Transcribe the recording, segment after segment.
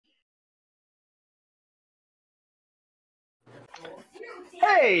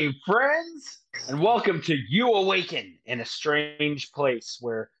Hey, friends, and welcome to You Awaken in a Strange Place,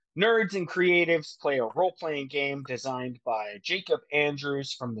 where nerds and creatives play a role-playing game designed by Jacob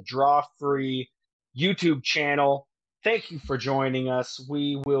Andrews from the Drawfee YouTube channel. Thank you for joining us.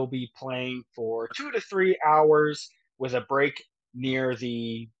 We will be playing for 2 to 3 hours with a break near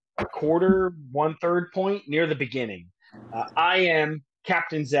the quarter, one-third point, near the beginning. I am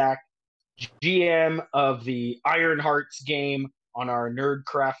Captain Zach, GM of the Iron Hearts game on our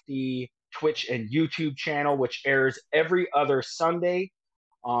Nerdcrafty Twitch and YouTube channel, which airs every other Sunday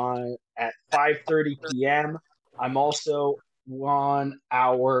at 5:30 p.m. I'm also on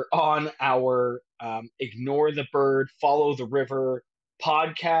our Ignore the Bird, Follow the River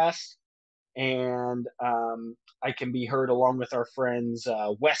podcast, and I can be heard along with our friends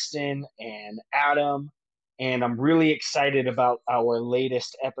Weston and Adam. And I'm really excited about our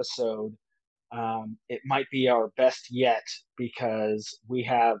latest episode. It might be our best yet because we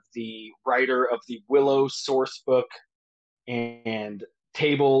have the writer of the Willow source book and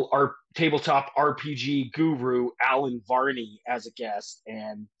tabletop RPG guru Alan Varney as a guest,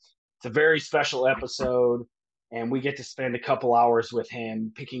 and it's a very special episode. And we get to spend a couple hours with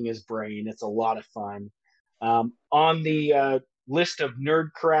him picking his brain. It's a lot of fun. On the list of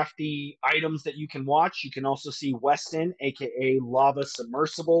Nerdcrafty items that you can watch, you can also see Weston, aka Lava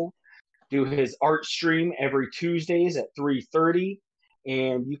Submersible, do his art stream every Tuesdays at 3:30,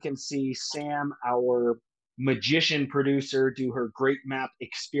 and you can see Sam, our magician producer, do her Great Map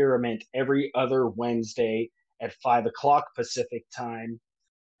Experiment every other Wednesday at 5 o'clock Pacific time.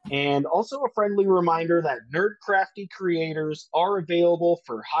 And also a friendly reminder that Nerdcrafty creators are available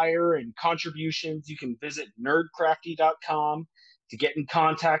for hire and contributions. You can visit nerdcrafty.com to get in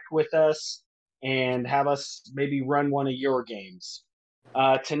contact with us and have us maybe run one of your games.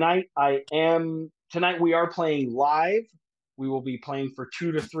 Tonight we are playing live. We will be playing for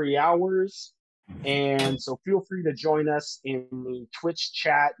 2 to 3 hours. And so feel free to join us in the Twitch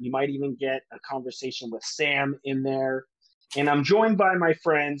chat. You might even get a conversation with Sam in there. And I'm joined by my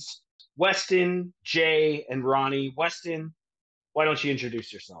friends, Weston, Jay, and Ronnie. Weston, why don't you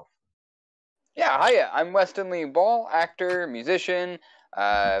introduce yourself? Yeah, hiya. I'm Weston Lee Ball, actor, musician,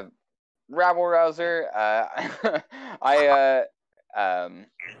 rabble-rouser.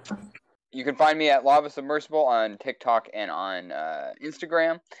 You can find me at Lava Submersible on TikTok and on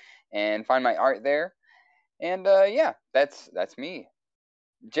Instagram, and find my art there. And yeah, that's me.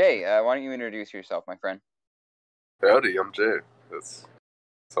 Jay, why don't you introduce yourself, my friend? Howdy, I'm Jay. That's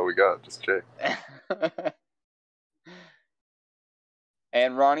all we got, just Jay.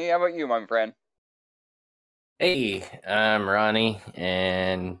 And Ronnie, how about you, my friend? Hey, I'm Ronnie,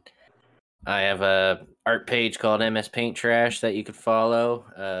 and I have a art page called MS Paint Trash that you could follow.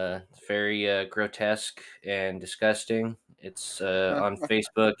 It's very grotesque and disgusting. It's on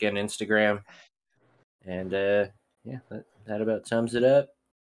Facebook and Instagram. And yeah, that about sums it up.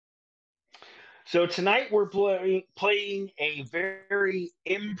 So tonight we're playing a very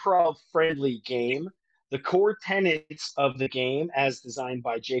improv-friendly game. The core tenets of the game, as designed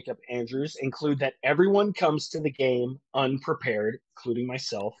by Jacob Andrews, include that everyone comes to the game unprepared, including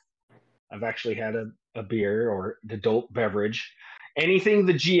myself. I've actually had a beer or an adult beverage. Anything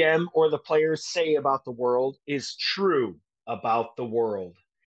the GM or the players say about the world is true about the world.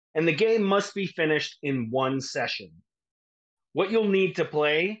 And the game must be finished in one session. What you'll need to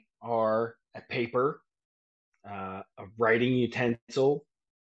play are a paper, a writing utensil,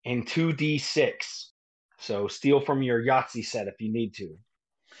 and 2d6. So steal from your Yahtzee set if you need to.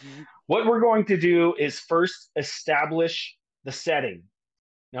 Mm-hmm. What we're going to do is first establish the setting.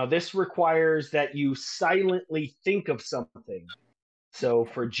 Now, this requires that you silently think of something. So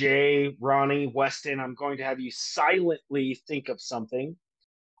for Jay, Ronnie, Weston, I'm going to have you silently think of something.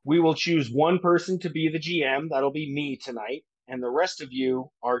 We will choose one person to be the GM. That'll be me tonight. And the rest of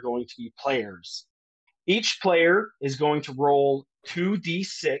you are going to be players. Each player is going to roll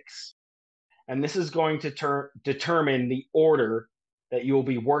 2d6, and this is going to determine the order that you will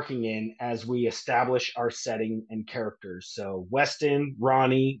be working in as we establish our setting and characters. So Weston,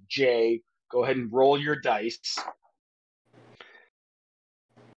 Ronnie, Jay, go ahead and roll your dice.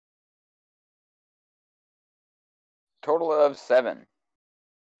 Total of 7.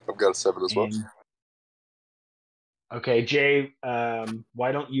 I've got a 7 as well. Okay, Jay,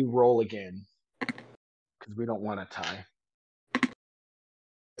 why don't you roll again? Because we don't want to tie.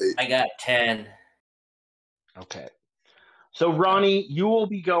 8. I got 10. Okay. So, Ronnie, you will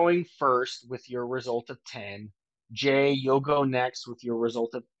be going first with your result of 10. Jay, you'll go next with your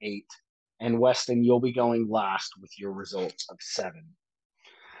result of 8. And Weston, you'll be going last with your result of 7.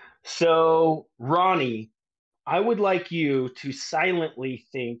 So, Ronnie, I would like you to silently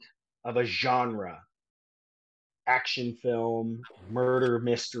think of a genre: action film, murder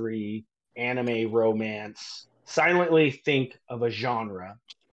mystery, anime romance. Silently think of a genre.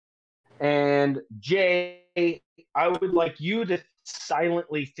 And Jay, I would like you to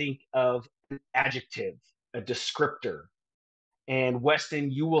silently think of an adjective, a descriptor. And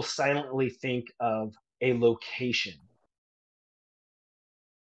Weston, you will silently think of a location.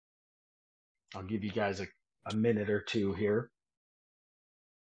 I'll give you guys a minute or two here.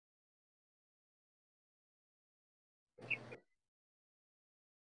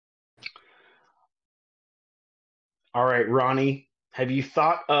 All right, Ronnie, have you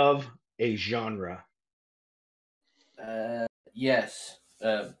thought of a genre? Yes.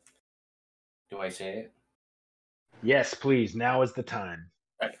 Do I say it? Yes, please. Now is the time.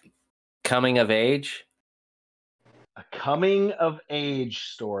 Coming of age. A coming of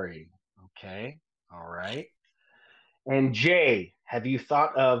age story. Okay. All right. And Jay, have you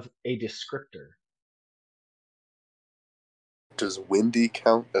thought of a descriptor? Does windy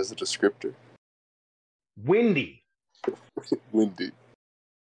count as a descriptor? Windy. Windy.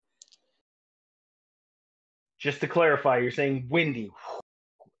 Just to clarify, you're saying windy.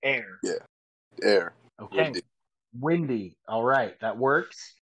 Air. Yeah. Air. Okay. Windy. Windy. All right. That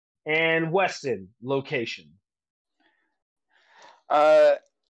works. And Weston, location.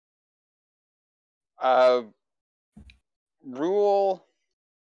 Rural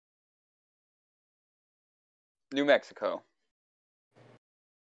New Mexico.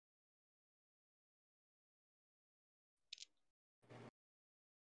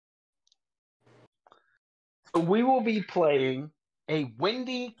 So we will be playing a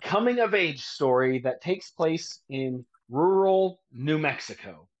windy coming of age story that takes place in rural New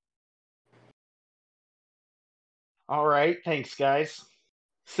Mexico. All right, thanks, guys.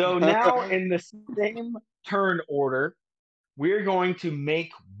 So now, in the same turn order, we're going to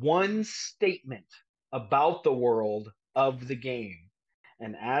make one statement about the world of the game.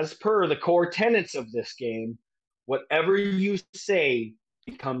 And as per the core tenets of this game, whatever you say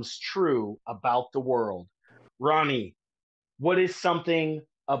becomes true about the world. Ronnie, what is something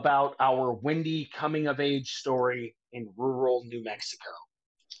about our windy coming of age story in rural New Mexico?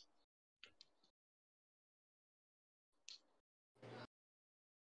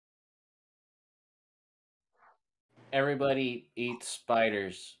 Everybody eats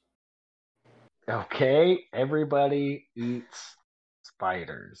spiders. Okay, everybody eats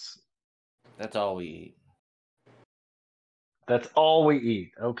spiders. That's all we eat. That's all we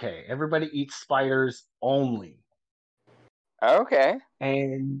eat. Okay, everybody eats spiders only. Okay.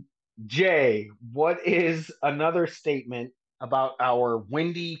 And Jay, what is another statement about our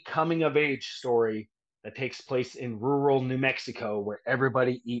windy coming of age story that takes place in rural New Mexico where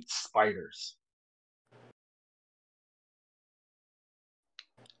everybody eats spiders?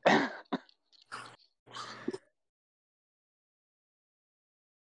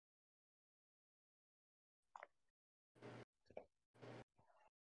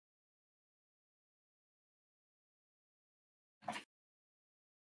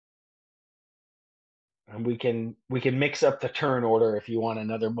 And we can mix up the turn order if you want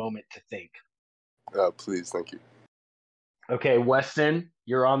another moment to think. Please, thank you. Okay, Weston,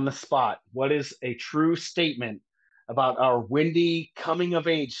 you're on the spot. What is a true statement about our windy coming of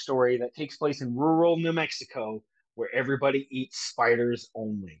age story that takes place in rural New Mexico where everybody eats spiders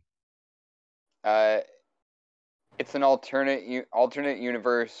only? It's an alternate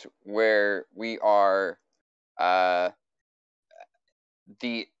universe where we are the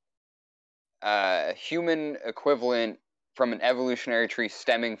human equivalent from an evolutionary tree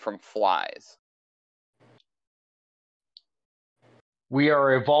stemming from flies. We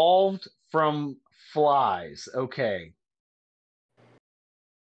are evolved from flies. Okay.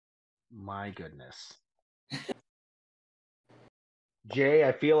 My goodness. Jay,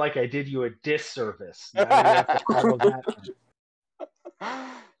 I feel like I did you a disservice. Now you have to follow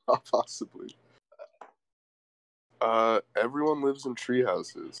that. Possibly. Everyone lives in tree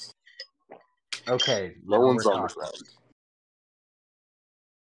houses. Okay. No one's on the ground.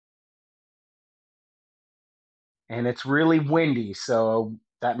 And it's really windy, so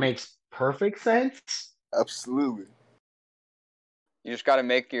that makes perfect sense. Absolutely. You just got to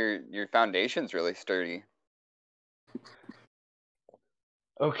make your foundations really sturdy.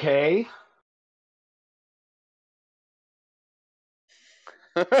 Okay.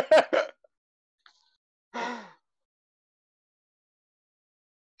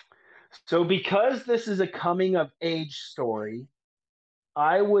 So because this is a coming of age story,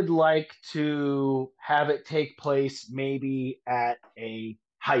 I would like to have it take place maybe at a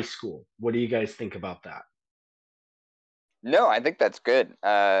high school. What do you guys think about that? No, I think that's good.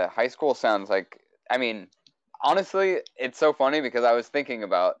 High school sounds like. I mean, honestly, it's so funny because I was thinking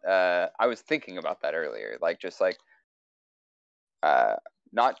about that earlier. Like just like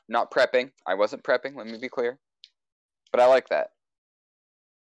not prepping. I wasn't prepping. Let me be clear. But I like that.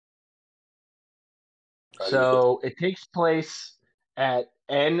 So it takes place at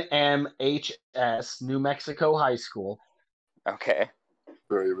NMHS, New Mexico High School. Okay.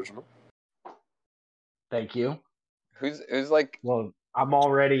 Very original. Thank you. Who's like? Well, I'm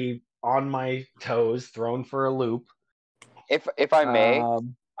already on my toes, thrown for a loop. If I may,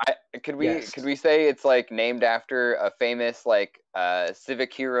 could yes. we say it's like named after a famous like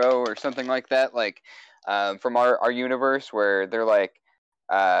civic hero or something like that, like from our universe where they're like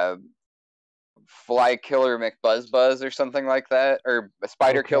Fly Killer McBuzzBuzz or something like that, or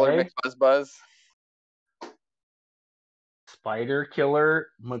Spider Killer McBuzzBuzz. Spider Killer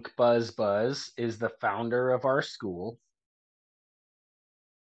McBuzzBuzz is the founder of our school.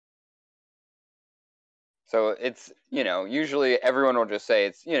 So it's, usually everyone will just say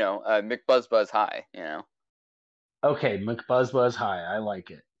it's, McBuzzBuzz High, Okay, McBuzzBuzz High. I like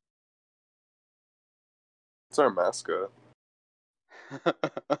it. It's our mascot.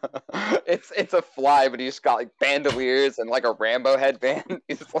 It's a fly, but he's got like bandoliers and like a Rambo headband.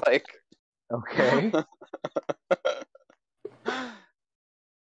 He's like, okay.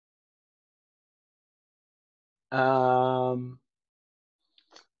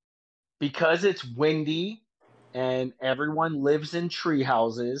 Because it's windy and everyone lives in tree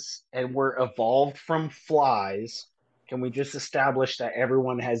houses and we're evolved from flies, can we just establish that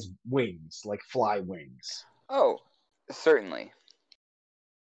everyone has wings, like fly wings? Oh, certainly.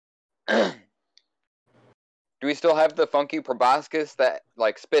 Do we still have the funky proboscis that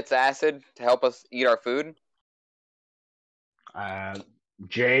like spits acid to help us eat our food?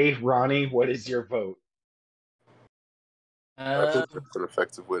 Jay, Ronnie, what is your vote? I think that's an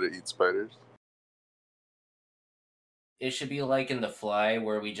effective way to eat spiders. It should be like in The Fly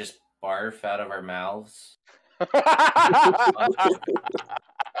where we just barf out of our mouths.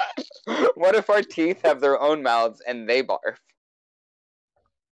 What if our teeth have their own mouths and they barf?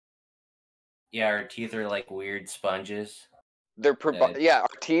 Yeah, our teeth are like weird sponges. They're our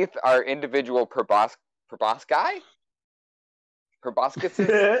teeth are individual probosci? Proboscises?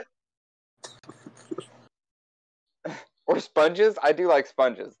 Or sponges? I do like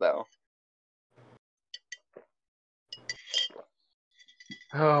sponges though.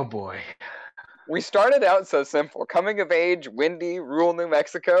 Oh boy. We started out so simple. Coming of age, windy, rural New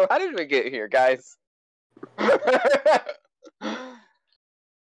Mexico. How did we get here, guys?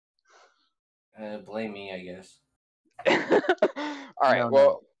 Blame me, I guess. All right,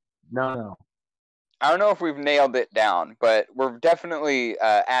 No. I don't know if we've nailed it down, but we're definitely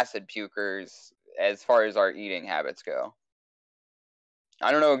acid pukers as far as our eating habits go.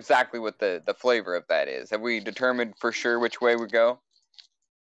 I don't know exactly what the flavor of that is. Have we determined for sure which way we go?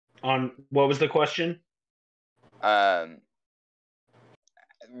 On what was the question? Of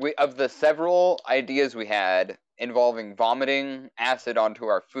the several ideas we had involving vomiting acid onto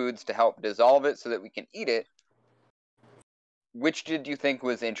our foods to help dissolve it so that we can eat it, which did you think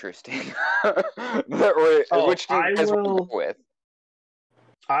was interesting? Which do you guys want to go with?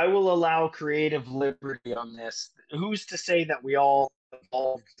 I will allow creative liberty on this. Who's to say that we all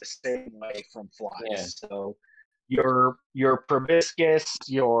evolved the same way from flies? Yeah. So your proboscis,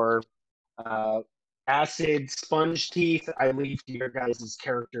 your acid sponge teeth, I leave to your guys'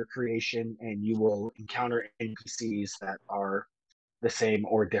 character creation, and you will encounter NPCs that are the same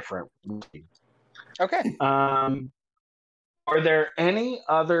or different. Okay. Are there any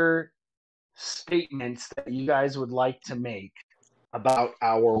other statements that you guys would like to make about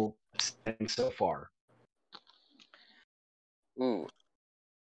our setting so far? Ooh.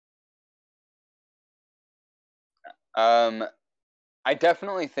 I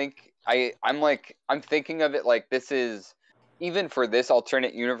definitely think I'm thinking of it like this is, even for this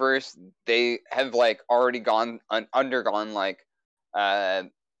alternate universe, they have like already undergone like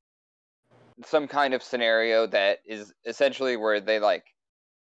some kind of scenario that is essentially where they like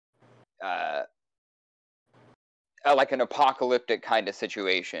an apocalyptic kind of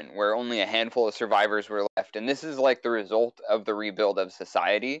situation where only a handful of survivors were left, and this is like the result of the rebuild of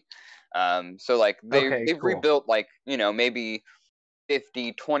society. So like they've rebuilt like, maybe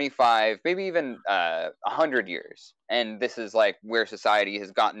 50, 25, maybe even 100 years, and this is like where society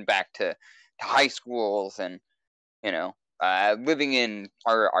has gotten back to high schools and living in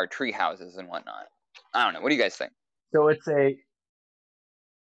our tree houses and whatnot. I don't know. What do you guys think? So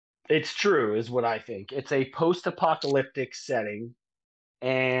it's true, is what I think. It's a post-apocalyptic setting,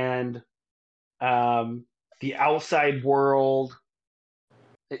 and the outside world.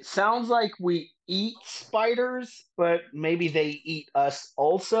 It sounds like we eat spiders, but maybe they eat us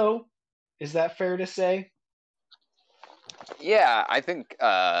also. Is that fair to say? Yeah, I think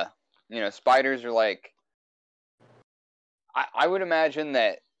spiders are like. I would imagine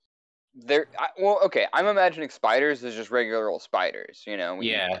that I'm imagining spiders as just regular old spiders. We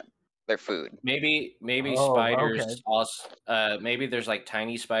eat them. They're food. Maybe Oh, spiders okay. also. Maybe there's like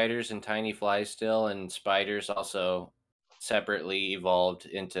tiny spiders and tiny flies still, and spiders also separately evolved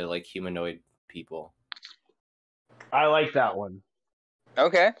into like humanoid people. I like that one.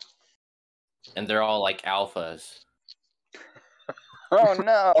 Okay. And they're all like alphas. Oh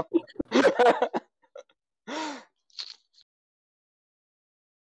no.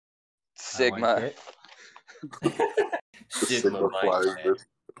 Sigma. I like it. Sigma fly.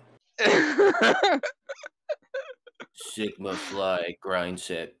 Sigma fly grind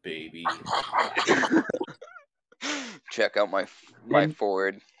set, baby. Check out my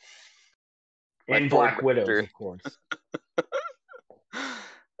Ford. And Black Widows, of course.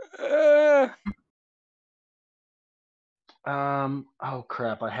 Oh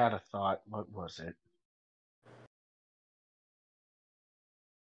crap! I had a thought. What was it?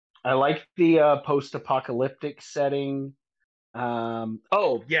 I like the post-apocalyptic setting.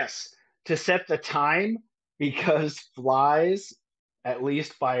 Oh yes, to set the time, because flies, at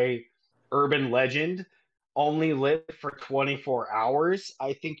least by urban legend, only live for 24 hours.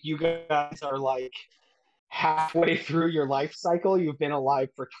 I think you guys are like halfway through your life cycle. You've been alive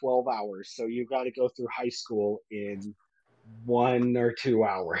for 12 hours, so you've got to go through high school in 1 or 2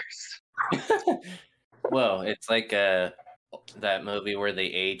 hours. Well, it's like that movie where they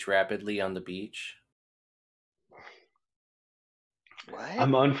age rapidly on the beach. What?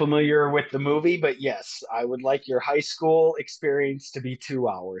 I'm unfamiliar with the movie, but yes, I would like your high school experience to be 2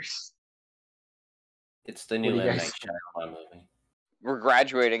 hours. It's the new M. Night Shyamalan movie. We're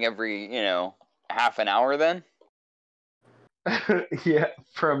graduating every, half an hour then? Yeah,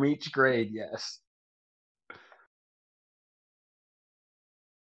 from each grade, yes.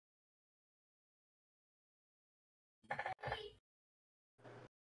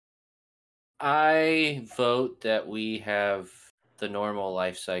 I vote that we have the normal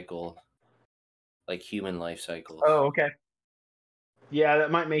life cycle, like human life cycles. Oh, okay. Yeah,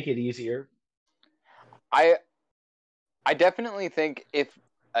 that might make it easier. I definitely think if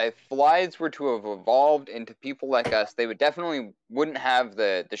flies were to have evolved into people like us, they wouldn't have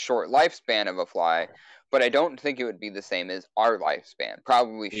the short lifespan of a fly, but I don't think it would be the same as our lifespan.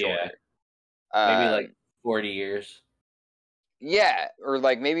 Probably shorter. Maybe like 40 years. Yeah, or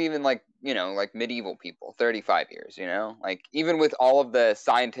like maybe even like medieval people, 35 years. Like even with all of the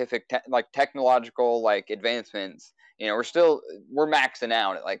scientific technological advancements, we're maxing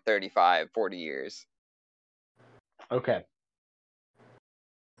out at like 35, 40 years. Okay.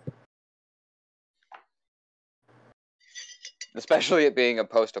 Especially it being a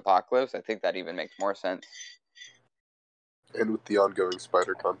post-apocalypse, I think that even makes more sense. And with the ongoing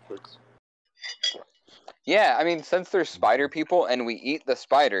spider conflicts. Yeah, I mean, since there's spider people and we eat the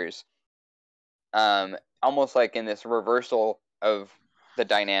spiders, almost like in this reversal of the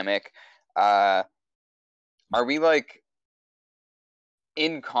dynamic, are we like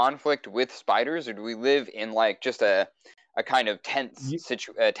in conflict with spiders, or do we live in like just a kind of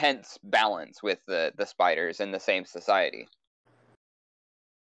tense balance with the spiders in the same society?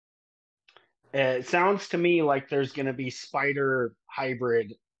 It sounds to me like there's going to be spider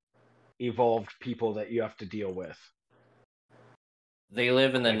hybrid evolved people that you have to deal with. They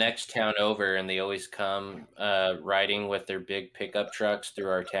live in the next town over, and they always come riding with their big pickup trucks through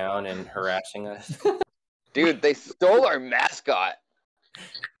our town and harassing us. Dude, they stole our mascot.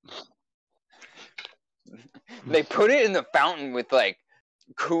 They put it in the fountain with like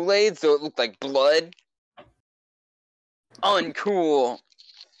Kool-Aid so it looked like blood. Uncool.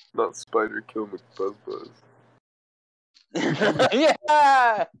 Not Spider Kill McBuzzBuzz.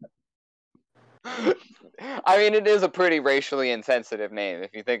 Yeah! I mean, it is a pretty racially insensitive name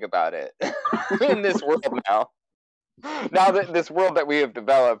if you think about it. In this world now. Now that this world that we have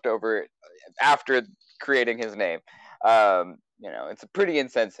developed after creating his name. It's a pretty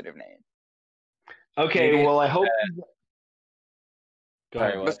insensitive name. Okay, maybe, well, I hope...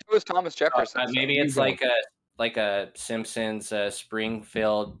 It was Thomas Jefferson. Maybe it's like a Simpsons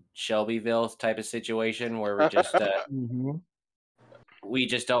Springfield Shelbyville type of situation where we're just we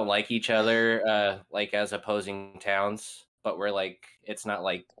just don't like each other like as opposing towns, but we're like it's not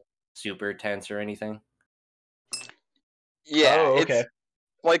like super tense or anything. Yeah, okay.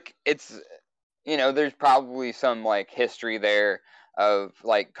 It's there's probably some like history there of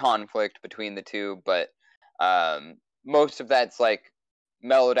like conflict between the two, but Most of that's like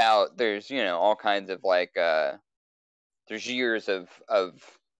mellowed out. There's all kinds of like there's years of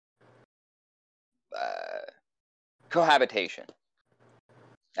cohabitation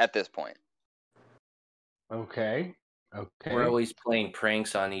at this point. Okay. We're always playing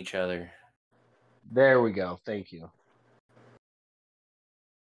pranks on each other. There we go. Thank you.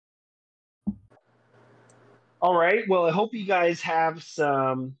 All right. Well, I hope you guys have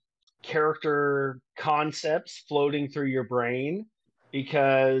some character concepts floating through your brain,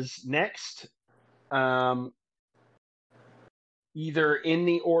 because next, either in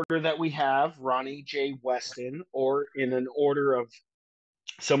the order that we have, Ronnie J. Weston, or in an order of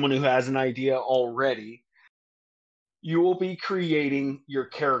someone who has an idea already, you will be creating your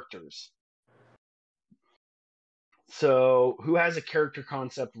characters. So, who has a character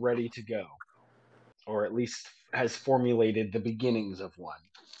concept ready to go? Or at least has formulated the beginnings of one?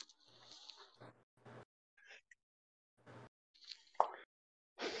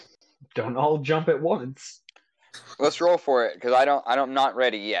 Don't all jump at once. Let's roll for it, because I'm not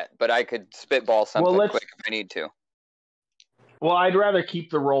ready yet, but I could spitball something quick if I need to. Well, I'd rather keep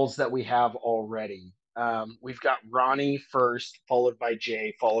the roles that we have already. We've got Ronnie first, followed by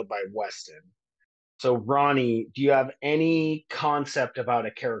Jay, followed by Weston. So, Ronnie, do you have any concept about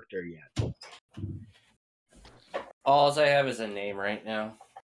a character yet? All I have is a name right now.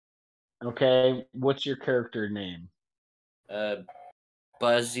 Okay, what's your character name?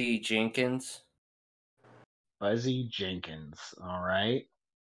 Buzzy Jenkins. Buzzy Jenkins, all right.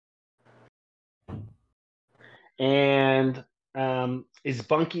 And is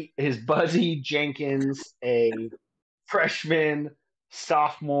Buzzy Jenkins a freshman,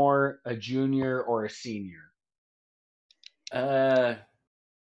 sophomore, a junior, or a senior?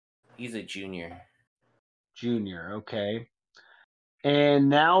 He's a junior. Junior, okay. And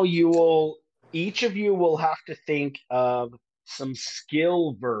now each of you will have to think of some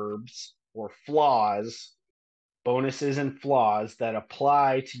skill verbs or flaws, bonuses and flaws that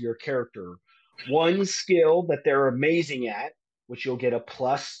apply to your character. One skill that they're amazing at, which you'll get a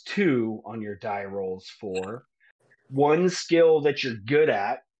 +2 on your die rolls for. One skill that you're good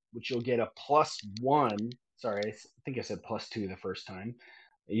at, which you'll get a +1. Sorry, I think I said +2 the first time.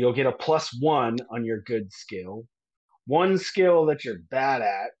 You'll get a +1 on your good skill. One skill that you're bad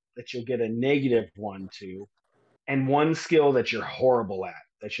at, that you'll get a -1 to. And one skill that you're horrible at,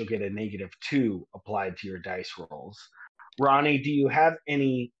 that you'll get a -2 applied to your dice rolls. Ronnie, do you have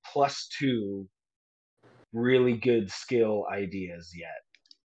any +2 really good skill ideas yet?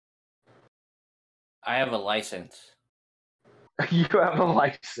 I have a license. You have a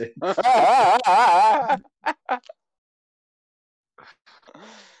license.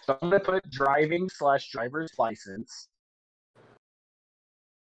 So I'm going to put driving/driver's license,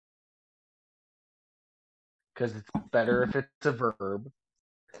 because it's better if it's a verb.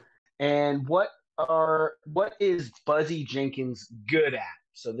 And what is Buzzy Jenkins good at?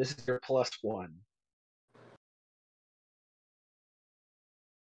 So this is your +1.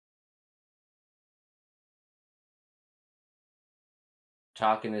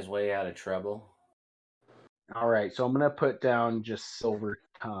 Talking his way out of trouble. All right, so I'm going to put down just silver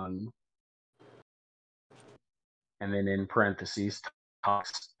tongue. And then in parentheses,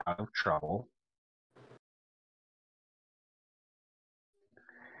 talks out of trouble.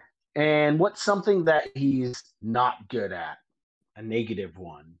 And what's something that he's not good at? A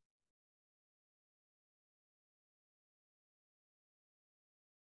 -1.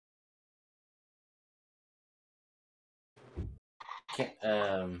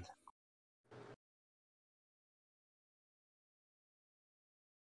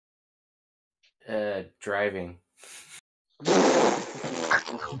 Driving.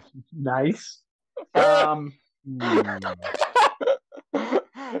 Nice.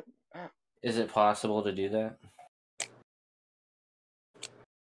 Is it possible to do that?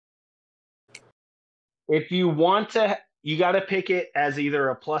 If you want to, you got to pick it as either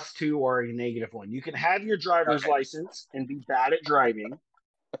a +2 or a -1. You can have your driver's license and be bad at driving,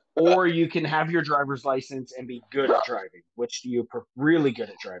 or you can have your driver's license and be good at driving. Which do you really good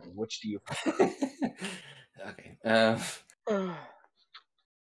at driving? Which do you prefer? Okay.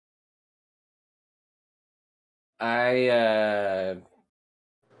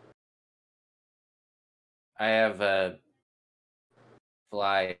 I have a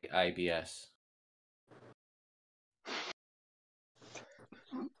fly IBS.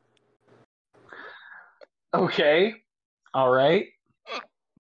 Okay. All right.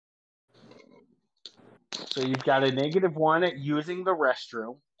 So you've got a -1 at using the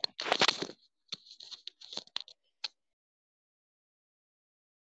restroom.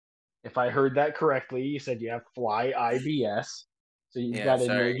 If I heard that correctly, you said you have fly IBS. So you've Yeah, got a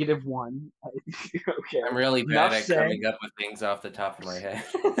sorry. -1. Okay. I'm really bad Enough at said. coming up with things off the top of my head.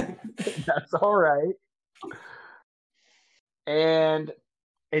 That's all right. And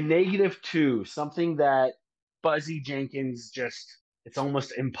a -2, something that Buzzy Jenkins just, it's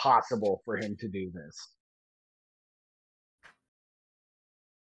almost impossible for him to do this.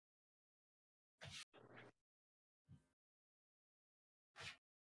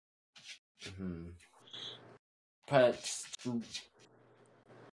 But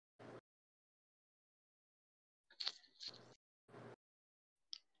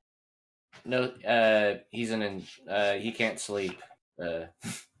no, he can't sleep.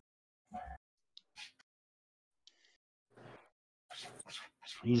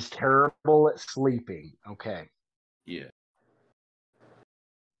 He's terrible at sleeping. Okay. Yeah.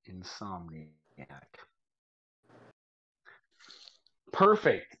 Insomniac.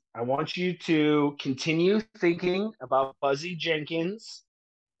 Perfect. I want you to continue thinking about Buzzy Jenkins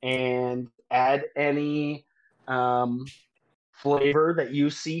and add any flavor that you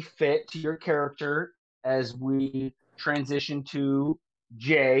see fit to your character as we transition to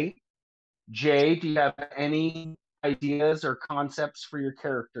Jay. Jay, do you have any ideas or concepts for your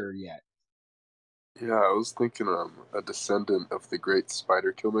character yet? Yeah, I was thinking a descendant of the great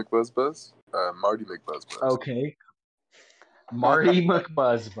Spider Kill McBuzzBuzz, Marty McBuzzBuzz. Okay. Marty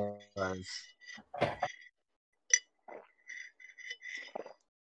McBuzzBuzz.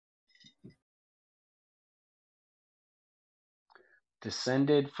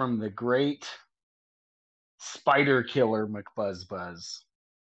 Descended from the great Spider Killer McBuzzBuzz.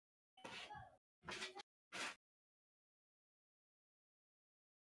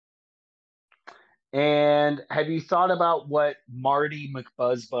 And have you thought about what Marty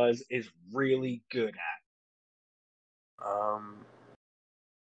McBuzzBuzz is really good at?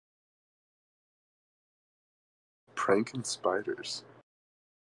 Pranking spiders.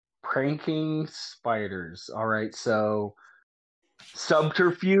 Pranking spiders. All right, so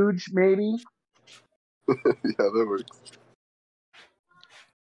subterfuge, maybe? Yeah, that works.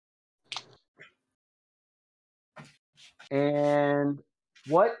 And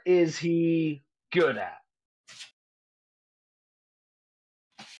what is he good at?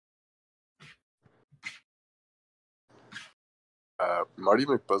 Marty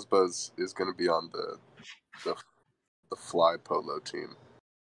McBuzzBuzz is going to be on the fly polo team.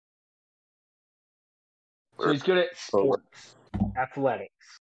 So he's good at sports,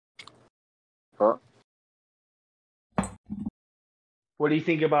 athletics. Huh? What do you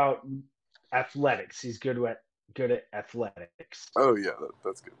think about athletics? He's good at athletics. Oh yeah,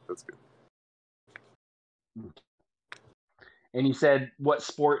 that's good. That's good. And you said what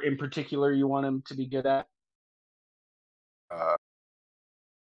sport in particular you want him to be good at?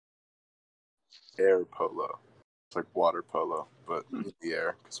 Air polo. It's like water polo, but in the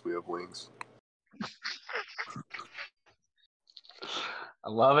air because we have wings. I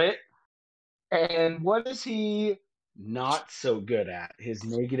love it. And what is he not so good at? His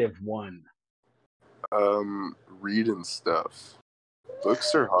 -1. Reading stuff.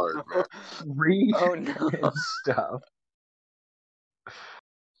 Books are hard, man. Read no. stuff.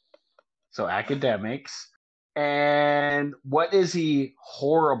 So academics. And what is he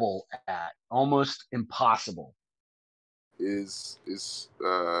horrible at? Almost impossible. Is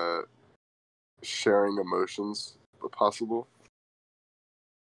sharing emotions possible?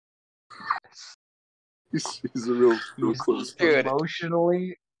 He's a real close dude.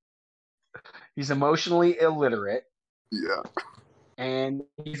 He's emotionally illiterate. Yeah. And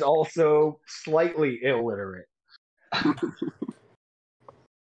he's also slightly illiterate.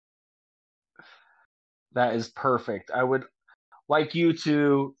 That is perfect. I would like you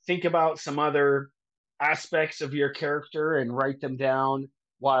to think about some other aspects of your character and write them down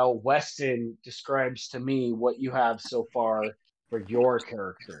while Weston describes to me what you have so far for your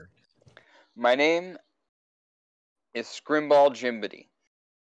character. My name is Scrimball Jimbity.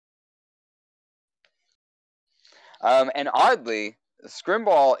 And oddly,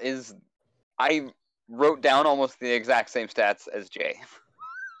 Scrimball is... I wrote down almost the exact same stats as Jay.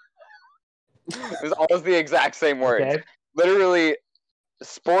 It was almost the exact same words. Okay. Literally,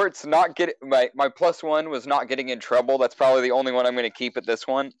 sports, not get my +1 was not getting in trouble. That's probably the only one I'm going to keep at this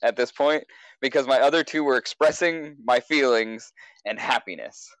point, because my other two were expressing my feelings and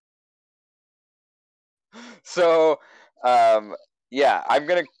happiness. So, yeah, I'm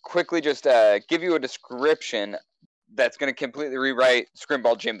going to quickly just give you a description that's going to completely rewrite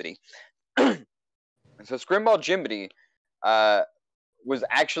Scrimball Jimbity. So Scrimball Jimbity was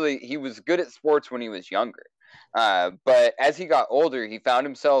good at sports when he was younger. But as he got older, he found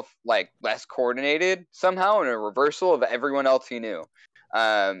himself like less coordinated somehow, and a reversal of everyone else he knew.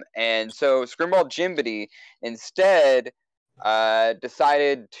 And so Scrimble Jimbity instead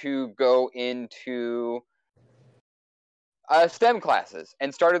decided to go into STEM classes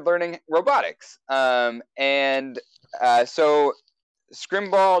and started learning robotics. So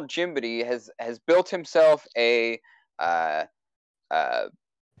Scrimball Jimbity has built himself a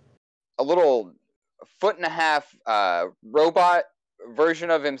little 1.5-foot robot version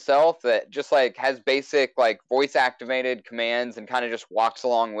of himself that just like has basic like voice activated commands and kind of just walks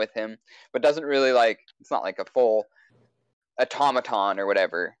along with him, but doesn't really like, it's not like a full automaton or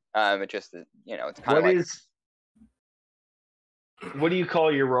whatever. It just, it's kind of like. What do you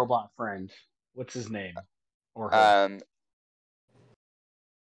call your robot friend? What's his name? Or her?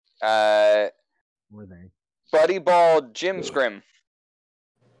 Were they? Buddy Ball Jim Scrim.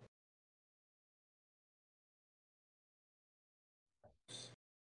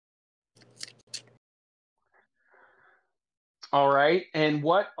 All right. And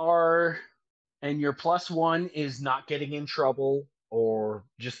your +1 is not getting in trouble or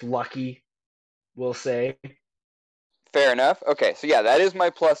just lucky, we'll say. Fair enough. Okay, so yeah, that is my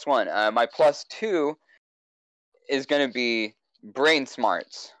 +1. My +2 is going to be brain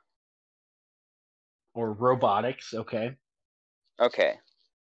smarts. Or robotics, okay. Okay.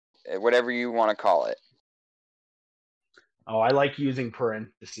 Whatever you want to call it. Oh, I like using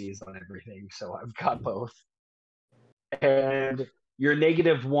parentheses on everything, so I've got both. And you're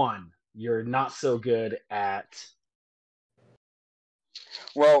 -1. You're not so good at.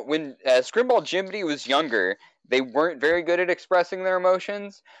 Well, when Scrimball Jimbity was younger, they weren't very good at expressing their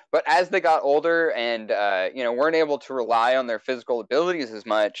emotions. But as they got older and weren't able to rely on their physical abilities as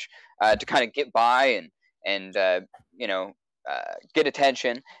much to kind of get by and get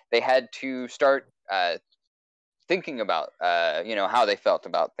attention, they had to start thinking about how they felt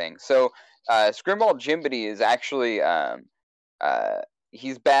about things. So Scrimball Jimbity is actually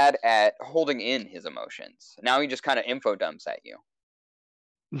he's bad at holding in his emotions. Now he just kind of info dumps at you.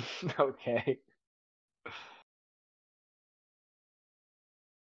 Okay.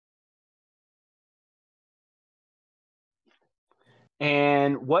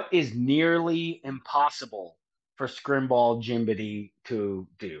 And what is nearly impossible for Scrimball Jimbity to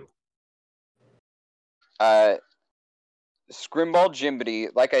do? Scrimball Jimbity,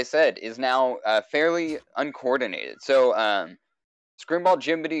 like I said, is now fairly uncoordinated. So Scrimball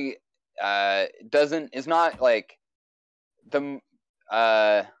Jimbity is not like the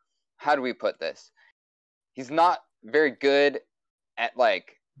how do we put this? He's not very good at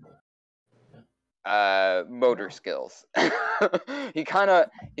like motor skills. he kind of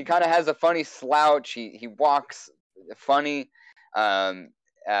has a funny slouch. He walks funny.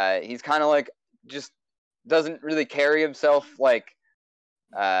 He's kind of like just doesn't really carry himself like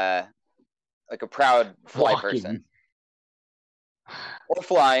a proud fly person or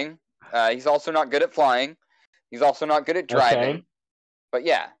flying. He's also not good at flying. He's also not good at driving. Okay. But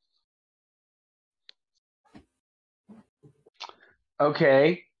yeah.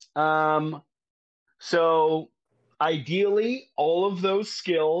 Okay. So ideally, all of those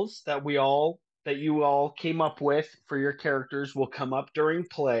skills that you all came up with for your characters will come up during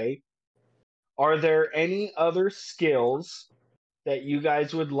play. Are there any other skills that you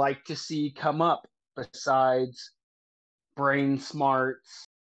guys would like to see come up besides brain smarts,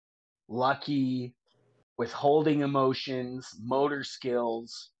 lucky, withholding emotions, motor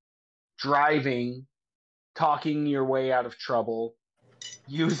skills, driving, talking your way out of trouble,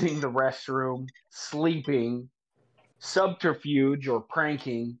 using the restroom, sleeping, subterfuge or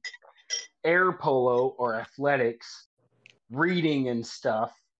pranking, air polo or athletics, reading and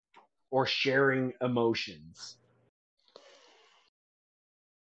stuff, or sharing emotions?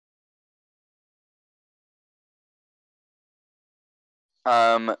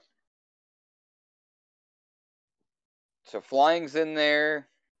 So flying's in there.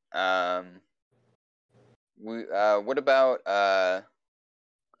 What about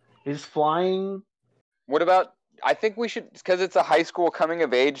Is flying? What about? I think we should, because it's a high school coming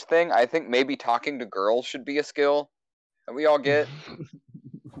of age thing. I think maybe talking to girls should be a skill that we all get,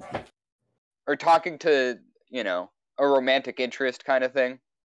 or talking to a romantic interest kind of thing.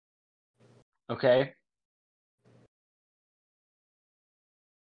 Okay.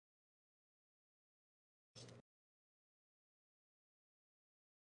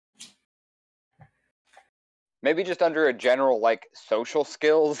 Maybe just under a general like social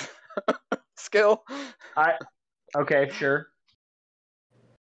skills skill. Okay, sure.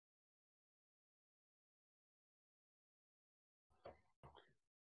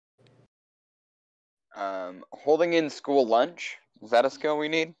 Holding in school lunch. Is that a skill we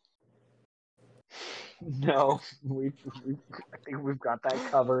need? No, I think we've got that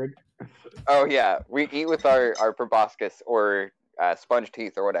covered. Oh yeah, we eat with our proboscis or sponge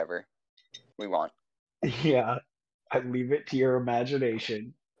teeth or whatever we want. Yeah, I leave it to your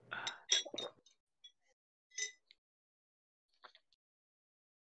imagination.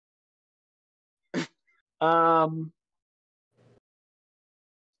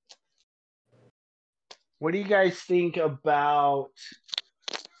 What do you guys think about?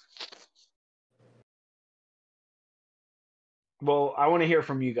 Well, I want to hear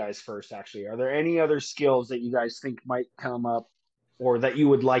from you guys first, actually. Are there any other skills that you guys think might come up or that you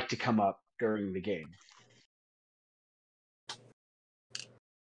would like to come up during the game?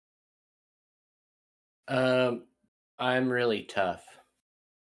 I'm really tough.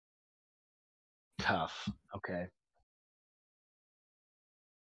 Tough. Okay.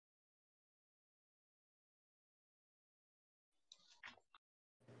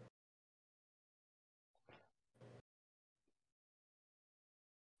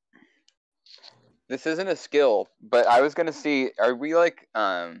 This isn't a skill, but I was gonna see. Are we like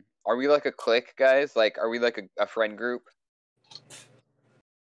a clique, guys? Like, are we like a friend group?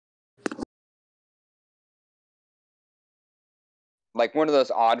 Like one of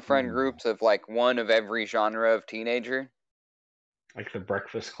those odd friend groups of like one of every genre of teenager? Like the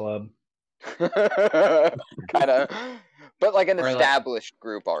Breakfast Club? Kind of. But like an Or established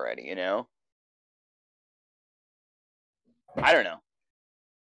group already, you know? I don't know.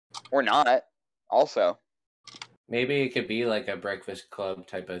 Or not, also. Maybe it could be like a breakfast club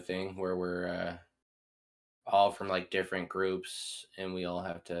type of thing where we're all from like different groups and we all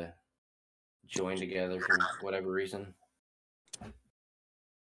have to join together for whatever reason.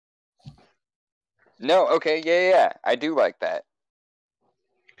 No, okay, yeah. I do like that.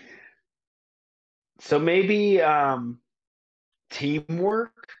 So maybe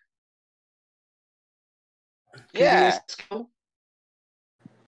teamwork can be a skill?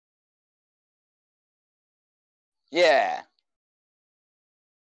 Yeah.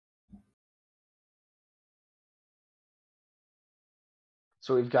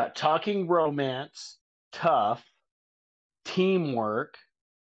 So we've got talking romance, tough, teamwork.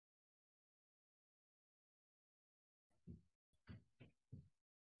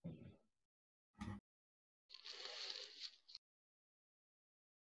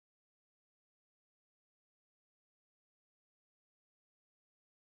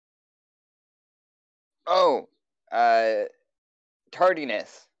 Oh,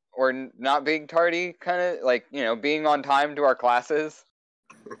 tardiness. Or not being tardy, kind of like, you know, being on time to our classes.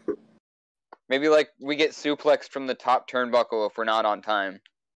 Maybe like we get suplexed from the top turnbuckle if we're not on time.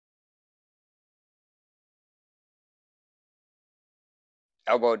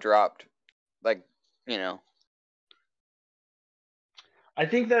 Elbow dropped. Like, you know. I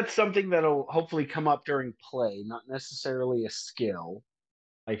think that's something that'll hopefully come up during play, not necessarily a skill.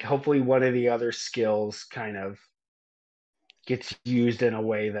 Like hopefully one of the other skills kind of gets used in a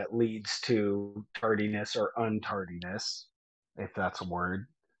way that leads to tardiness or untardiness, if that's a word.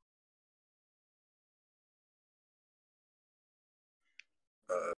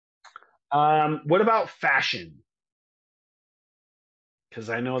 What about fashion? Because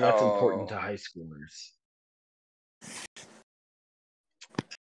I know that's important to high schoolers.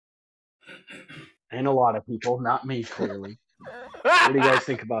 And a lot of people, not me, clearly. What do you guys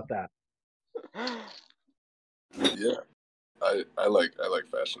think about that? Yeah, I like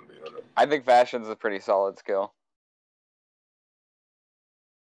fashion being on it. I think fashion's a pretty solid skill.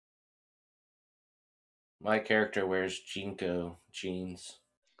 My character wears Jinko jeans.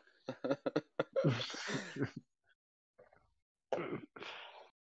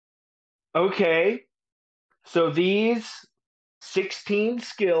 Okay, so these 16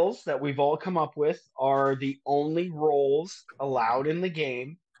 skills that we've all come up with are the only roles allowed in the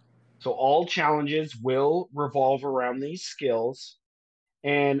game. So all challenges will revolve around these skills,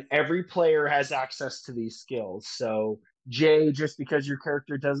 and every player has access to these skills. So Jay, just because your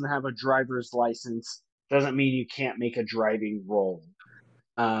character doesn't have a driver's license doesn't mean you can't make a driving roll,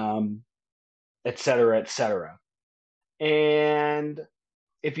 et cetera, et cetera. And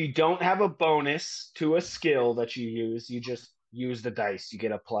if you don't have a bonus to a skill that you just use the dice. You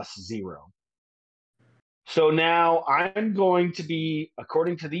get a +0. So now I'm going to be,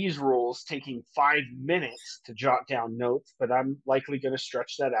 according to these rules, taking 5 minutes to jot down notes, but I'm likely going to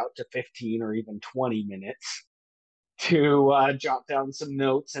stretch that out to 15 or even 20 minutes to jot down some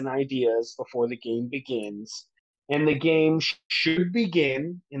notes and ideas before the game begins. And the game should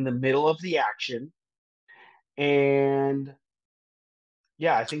begin in the middle of the action. And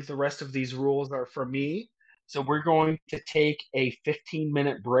yeah, I think the rest of these rules are for me. So we're going to take a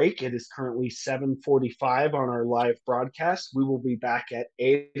 15-minute break. It is currently 7:45 on our live broadcast. We will be back at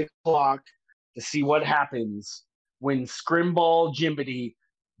 8 o'clock to see what happens when Scrimball Jimbity,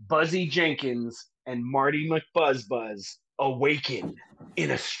 Buzzy Jenkins, and Marty McBuzzBuzz awaken in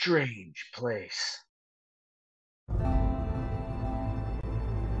a strange place.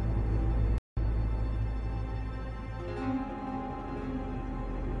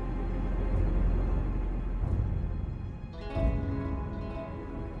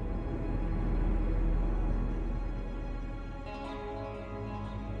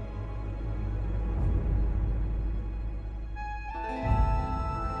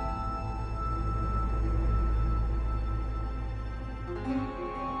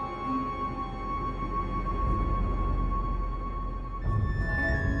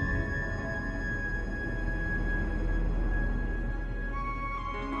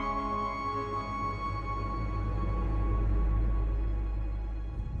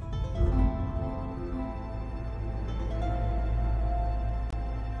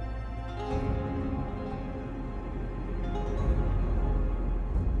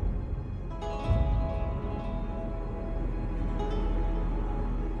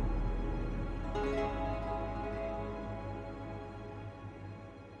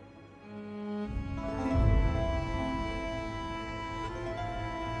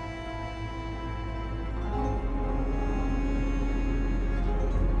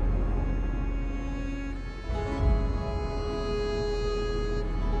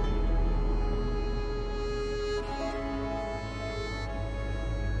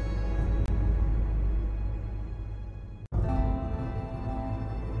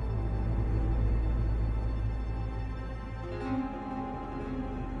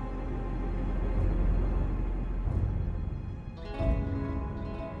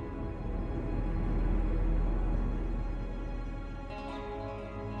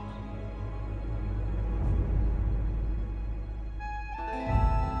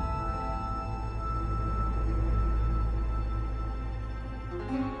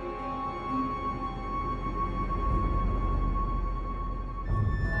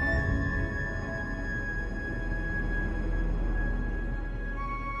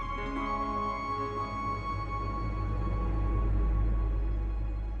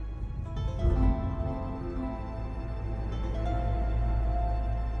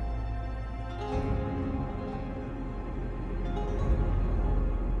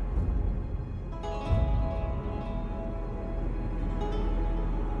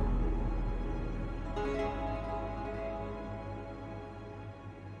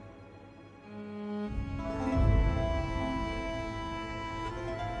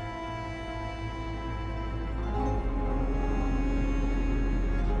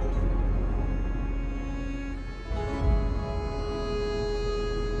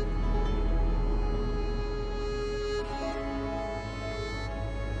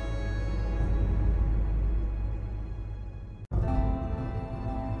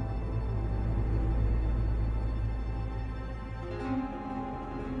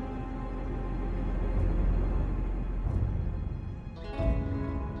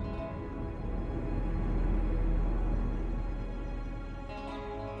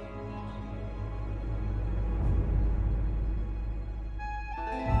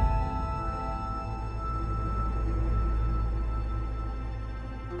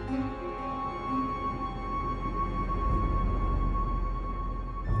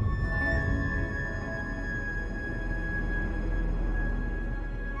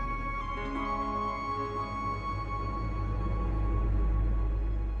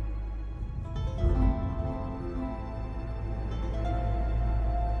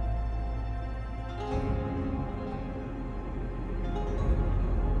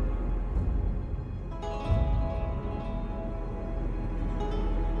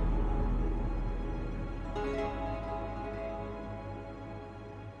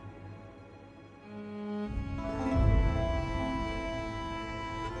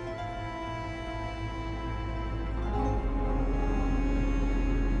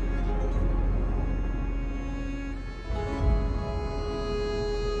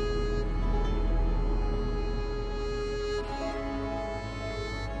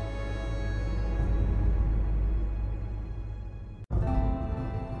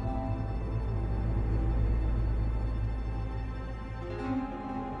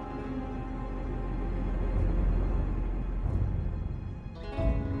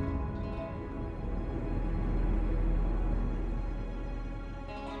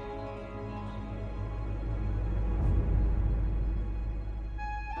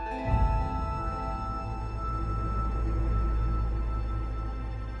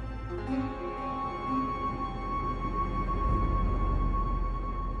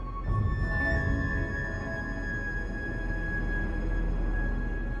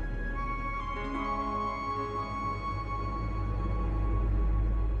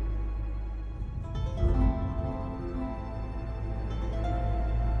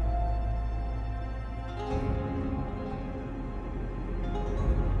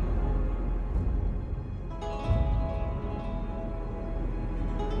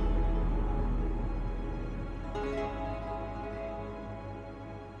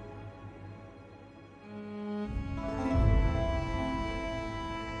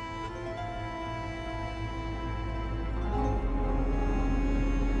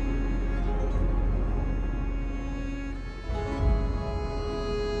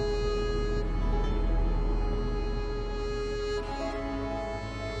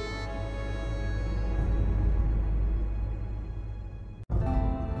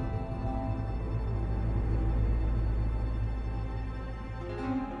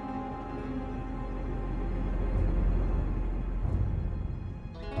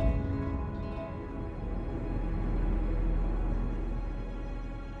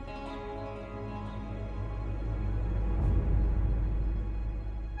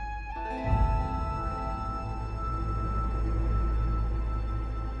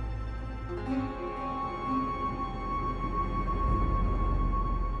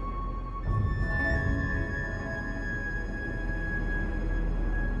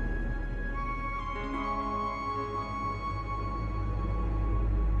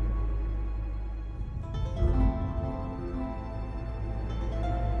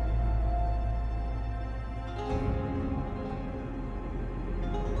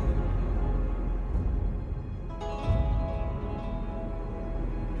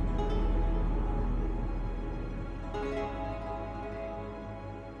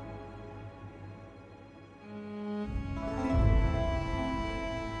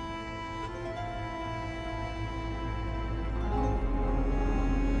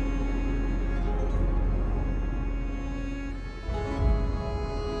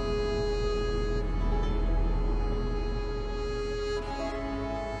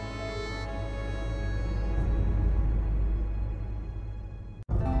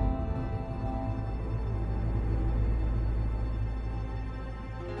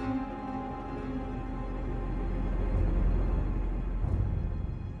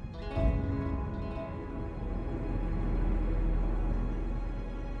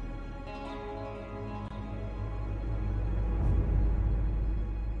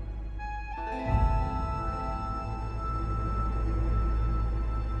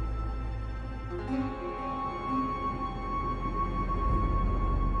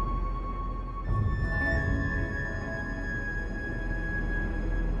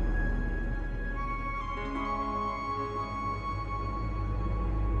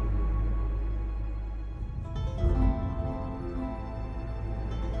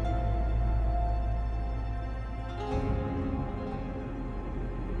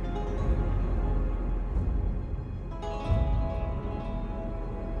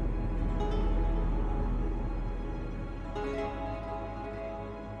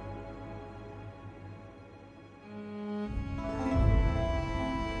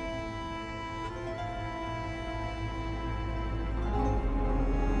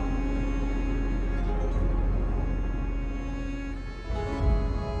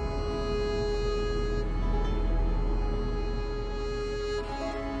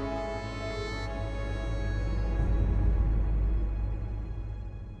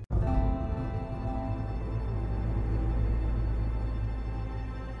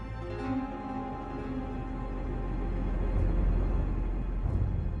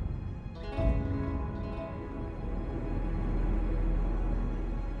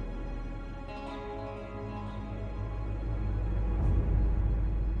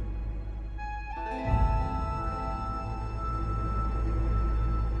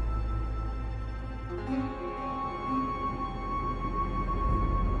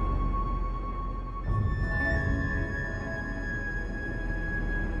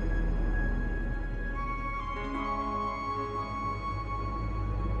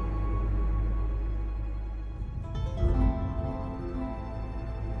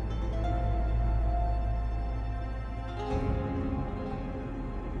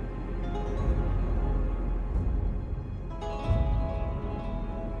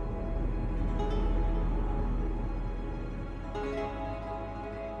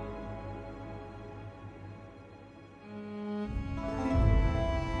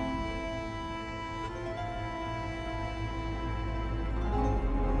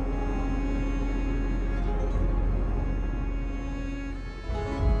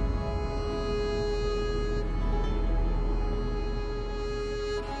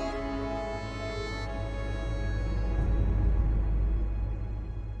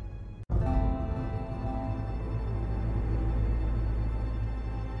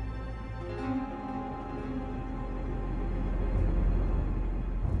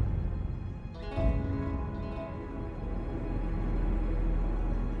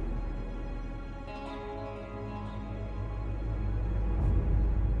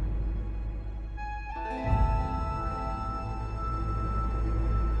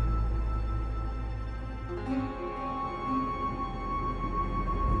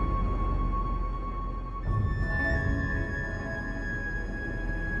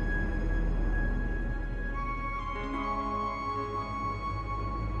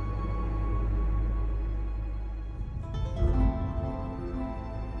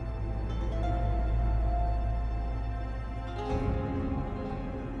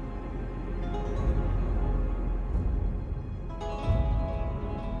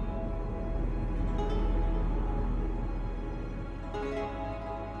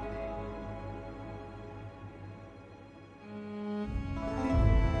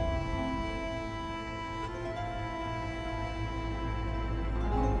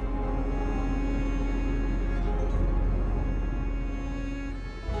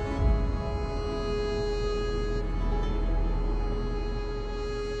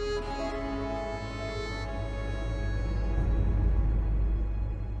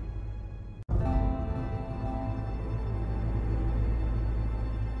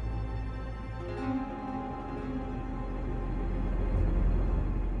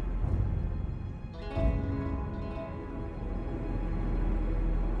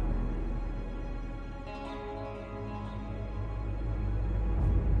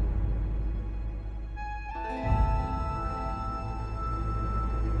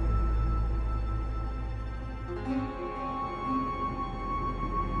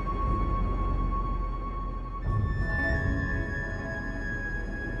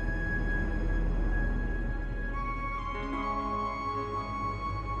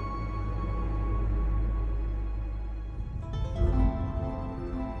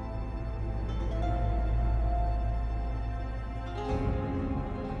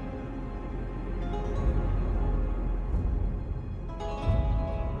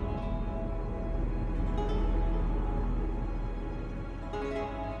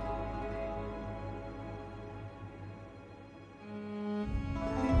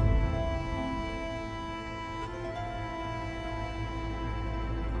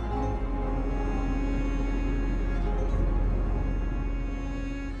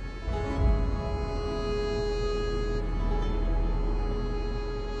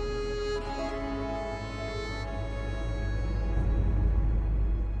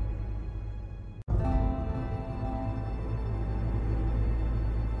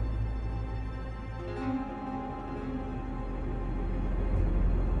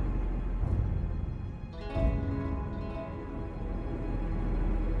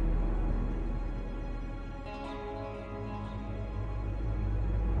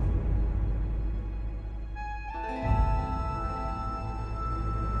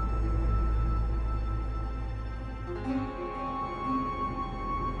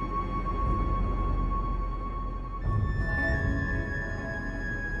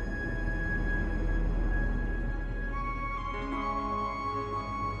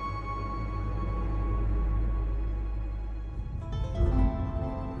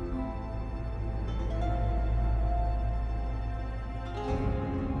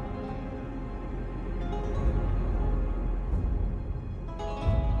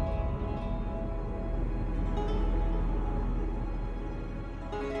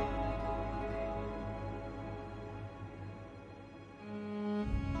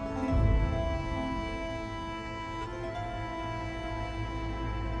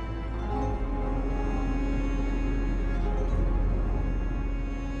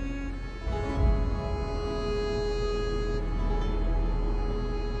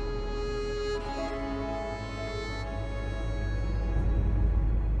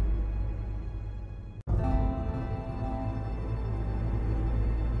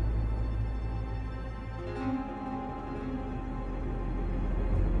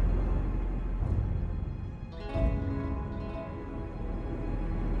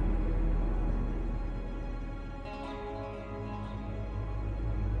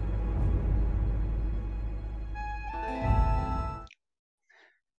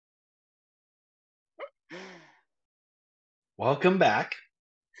 Welcome back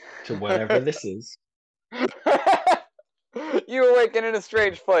to whatever this is. You Awaken in a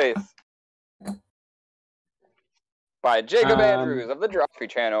Strange Place by Jacob Andrews of the Drawfee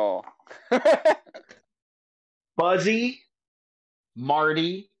channel. Buzzy,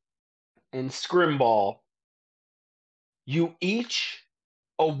 Marty, and Scrimball, you each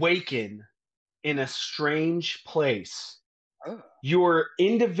awaken in a strange place. You're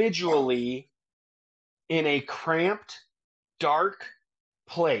individually in a cramped, dark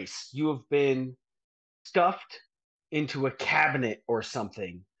place. You have been stuffed into a cabinet or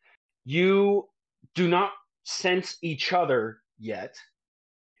something. You do not sense each other yet.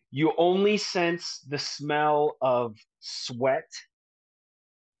 You only sense the smell of sweat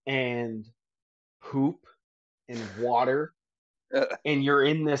and poop and water, and you're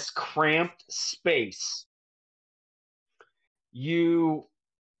in this cramped space. You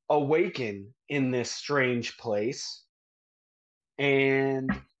awaken in this strange place,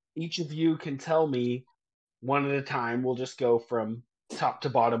 and each of you can tell me one at a time. We'll just go from top to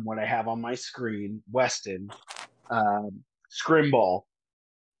bottom what I have on my screen. Weston, Scrimball,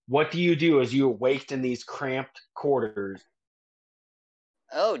 what do you do as you awake in these cramped quarters?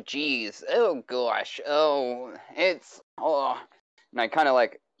 Oh, geez. Oh, gosh. Oh, it's... Oh. And I kind of,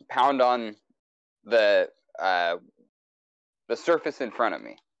 like, pound on the surface in front of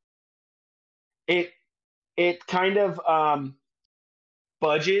me. It kind of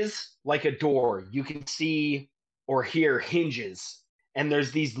budges like a door. You can see or hear hinges, and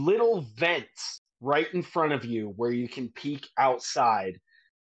there's these little vents right in front of you where you can peek outside.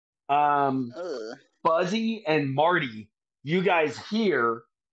 Buzzy and Marty, you guys hear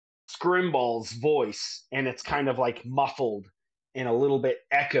Scrimball's voice, and it's kind of like muffled and a little bit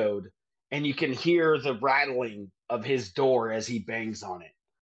echoed, and you can hear the rattling of his door as he bangs on it.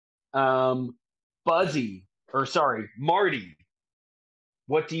 Marty,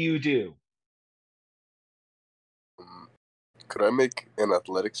 what do you do? Could I make an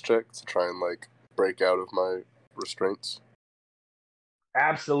athletics check to try and, like, break out of my restraints?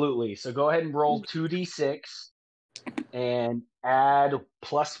 Absolutely. So go ahead and roll 2d6 and add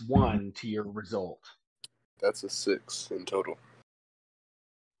 +1 to your result. That's a 6 in total.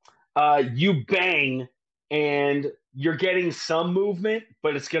 You bang, and you're getting some movement,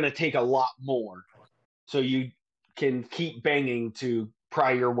 but it's going to take a lot more. So you can keep banging to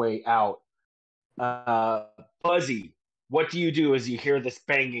pry your way out. Buzzy, what do you do as you hear this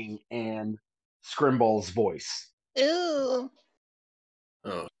banging and Scrimball's voice? Ew.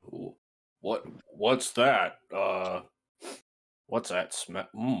 What's that? What's that smell?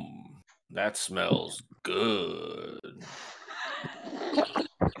 That smells good.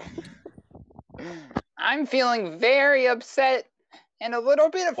 I'm feeling very upset and a little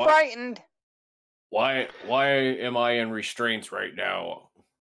bit frightened. Why am I in restraints right now?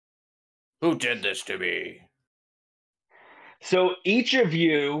 Who did this to me? So each of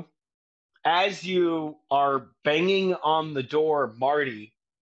you, as you are banging on the door, Marty,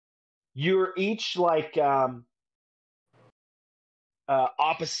 you're each like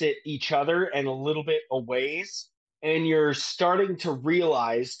opposite each other and a little bit a ways. And you're starting to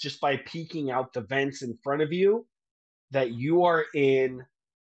realize just by peeking out the vents in front of you that you are in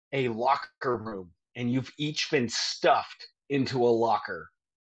a locker room and you've each been stuffed into a locker.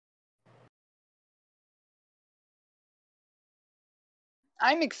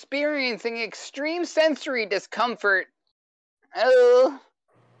 I'm experiencing extreme sensory discomfort. Oh.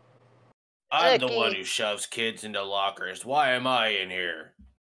 I'm the one who shoves kids into lockers. Why am I in here?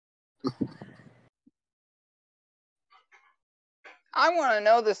 I want to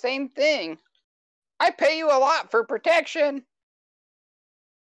know the same thing. I pay you a lot for protection.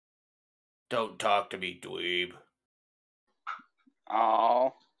 Don't talk to me, dweeb.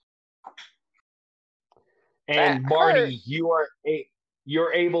 Oh. And Marty,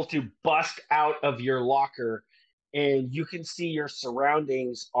 you're able to bust out of your locker, and you can see your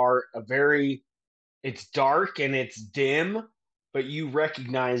surroundings are it's dark and it's dim, but you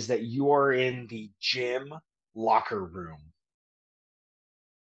recognize that you are in the gym locker room.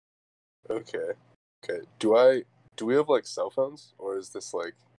 Okay. Do we have, like, cell phones, or is this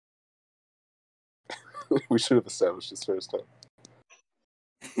like we should have established this first time?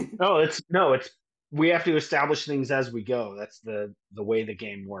 No, we have to establish things as we go. That's the way the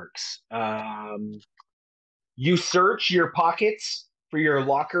game works. You search your pockets for your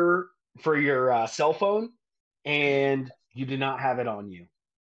locker, for your cell phone, and you do not have it on you.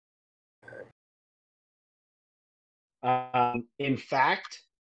 In fact,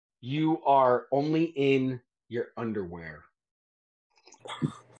 you are only in your underwear.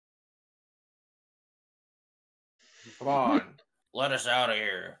 Come on. Let us out of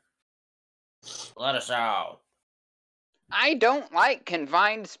here. Let us out. I don't like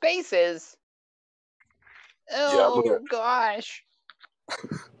confined spaces. Oh, gosh.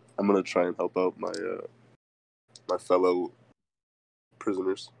 I'm gonna try and help out my my fellow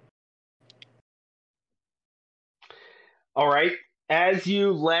prisoners. All right. As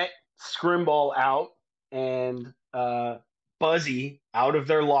you let Scrimball out and Buzzy out of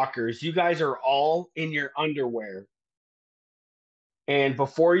their lockers, you guys are all in your underwear. And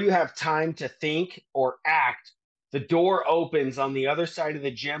before you have time to think or act, the door opens on the other side of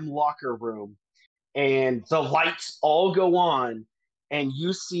the gym locker room, and the lights all go on, and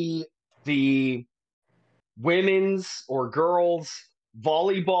you see the women's or girls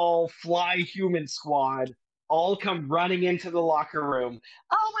volleyball fly human squad all come running into the locker room.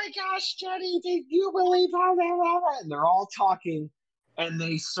 Oh my gosh, Jenny, did you believe how they love it? And they're all talking, and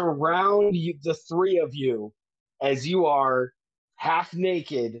they surround you, the three of you, as you are half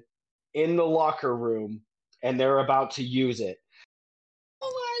naked in the locker room, and they're about to use it.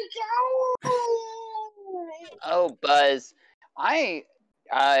 Oh my god! Oh, Buzz, I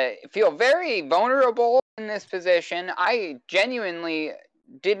feel very vulnerable in this position. I genuinely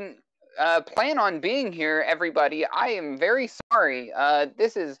didn't plan on being here, everybody. I am very sorry.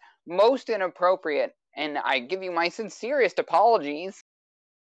 This is most inappropriate, and I give you my sincerest apologies.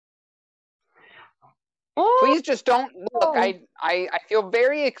 Please just don't look. I feel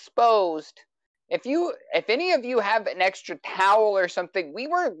very exposed. If any of you have an extra towel or something, we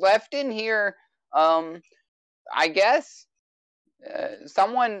were left in here, I guess.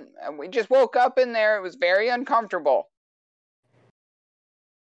 We just woke up in there. It was very uncomfortable.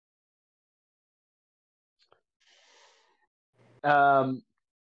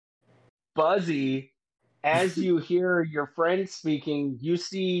 Buzzy, as you hear your friend speaking, you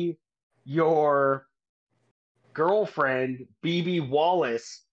see your girlfriend, BB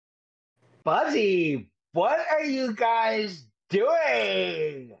Wallace. Buzzy, what are you guys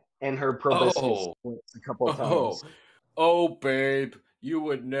doing? And her proboscis splits a couple times. Oh, babe, you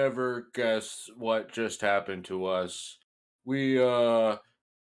would never guess what just happened to us. We, got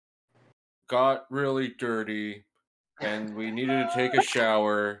really dirty, and we needed to take a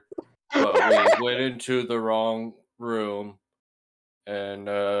shower, but we went into the wrong room, and,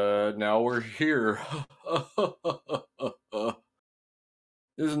 now we're here.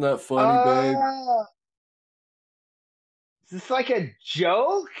 Isn't that funny, babe? Is this like a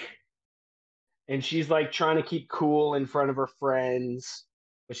joke? And she's like trying to keep cool in front of her friends,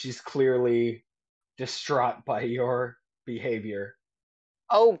 but she's clearly distraught by your behavior.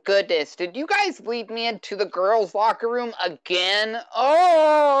 Oh, goodness. Did you guys lead me into the girls' locker room again?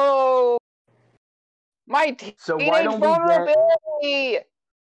 Oh! My teenage vulnerability!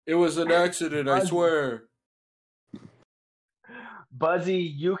 It was an accident, I swear. Buzzy,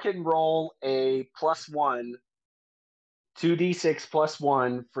 you can roll a +1, 2d6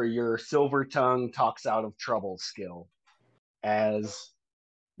 +1 for your Silver Tongue Talks Out of Trouble skill, as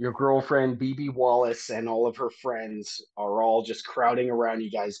your girlfriend BB Wallace and all of her friends are all just crowding around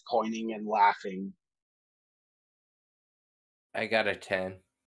you guys, pointing and laughing. I got a 10.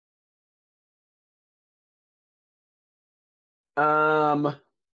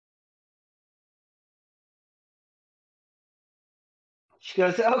 She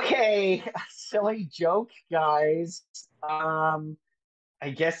goes, okay, silly joke, guys. I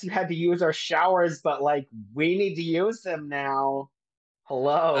guess you had to use our showers, but like we need to use them now.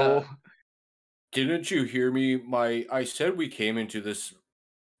 Hello. Didn't you hear me? I said we came into this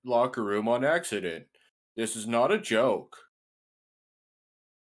locker room on accident. This is not a joke.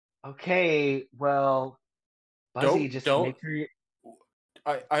 Okay, well, Buzzy, make sure you...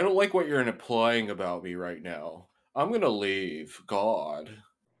 I don't like what you're implying about me right now. I'm gonna leave. God.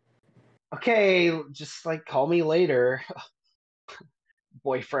 Okay, just like call me later.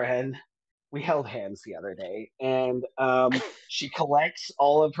 Boyfriend. We held hands the other day, and she collects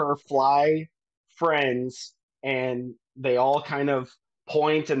all of her fly friends, and they all kind of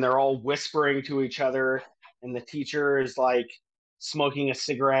point, and they're all whispering to each other, and the teacher is like smoking a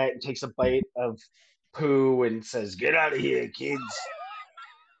cigarette and takes a bite of poo and says, "Get out of here, kids."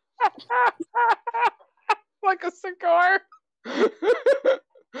 Like a cigar?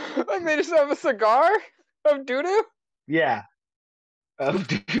 I made yourself a cigar of doo-doo? Yeah. Of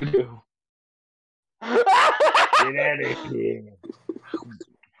doo-doo. Get out of here.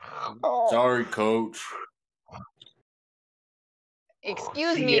 Sorry, coach.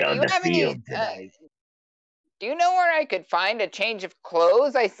 Excuse me, do you have any... do you know where I could find a change of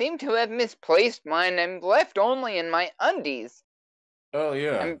clothes? I seem to have misplaced mine and left only in my undies. Oh,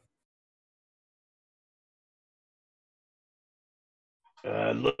 yeah.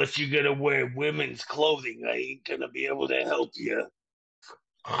 Unless you're gonna wear women's clothing, I ain't gonna be able to help you.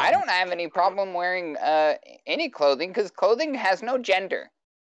 I don't have any problem wearing any clothing because clothing has no gender.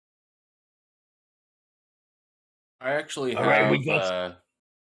 I actually All right, we have got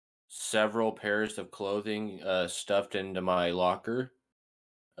several pairs of clothing stuffed into my locker.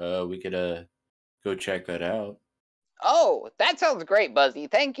 We could go check that out. Oh, that sounds great, Buzzy.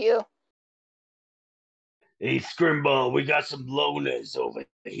 Thank you. Hey, Scrimball, we got some loners over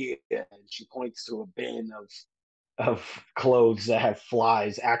here. And she points to a bin of clothes that have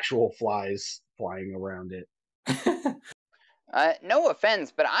flies, actual flies flying around it. No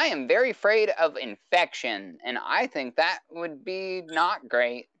offense, but I am very afraid of infection, and I think that would be not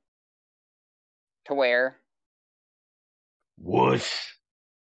great to wear. Wuss.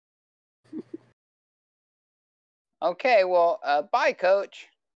 Okay, well, bye, Coach.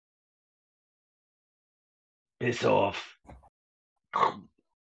 Piss off.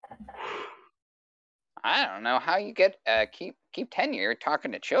 I don't know how you get keep tenure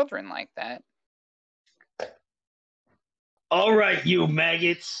talking to children like that. All right, you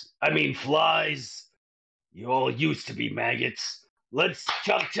maggots. I mean, flies. You all used to be maggots. Let's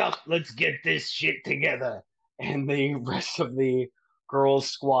chop. Let's get this shit together. And the rest of the girls'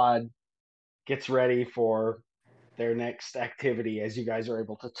 squad gets ready for their next activity as you guys are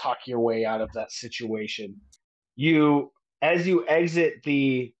able to talk your way out of that situation. As you exit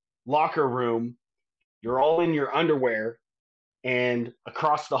the locker room, you're all in your underwear, and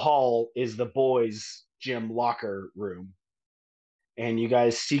across the hall is the boys' gym locker room. And you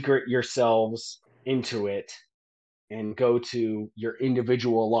guys secret yourselves into it and go to your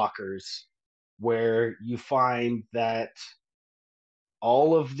individual lockers, where you find that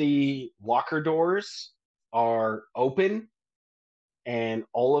all of the locker doors are open and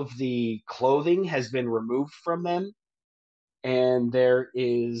all of the clothing has been removed from them, and there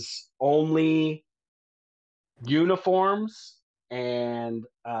is only uniforms and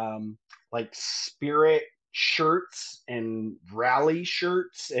like spirit shirts and rally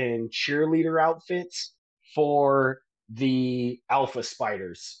shirts and cheerleader outfits for the alpha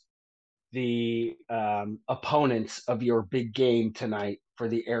spiders, the opponents of your big game tonight for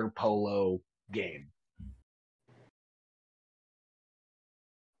the air polo game.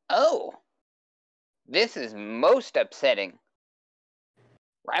 Oh, this is most upsetting.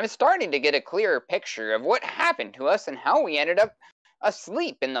 I'm starting to get a clearer picture of what happened to us and how we ended up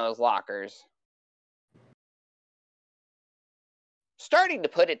asleep in those lockers. Starting to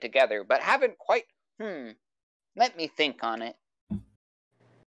put it together, but haven't quite, let me think on it.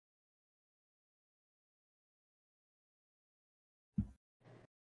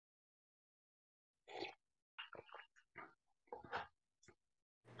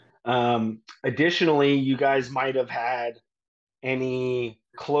 Additionally, you guys might have had any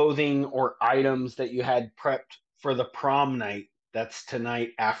clothing or items that you had prepped for the prom night that's tonight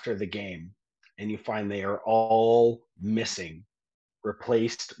after the game, and you find they are all missing,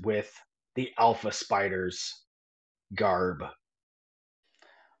 replaced with the alpha spiders garb.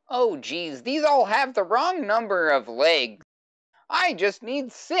 Oh geez, these all have the wrong number of legs. I just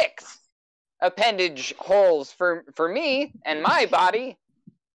need 6 appendage holes for me and my body.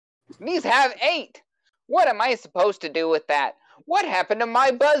 These have 8. What am I supposed to do with that? What happened to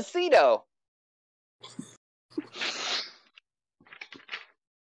my Buzzcedo?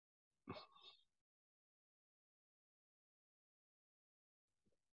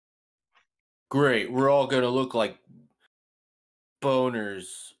 Great, we're all gonna look like boners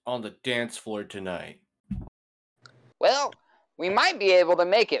on the dance floor tonight. Well, we might be able to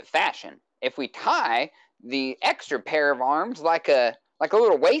make it fashion if we tie the extra pair of arms like a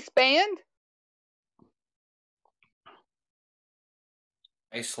little waistband.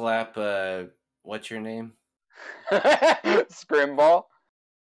 I slap what's your name? Scrimball.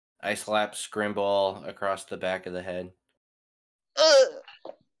 I slap Scrimball across the back of the head.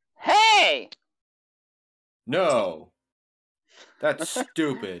 Hey! No! That's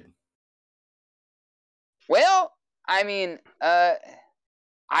stupid. Well, I mean, I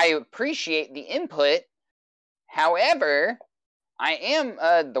appreciate the input. However, I am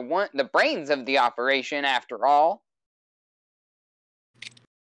the brains of the operation after all.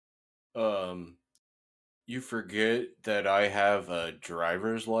 You forget that I have a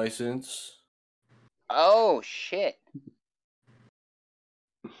driver's license? Oh, shit.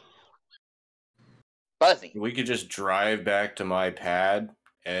 Buzzy. We could just drive back to my pad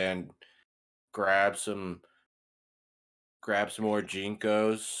and grab some more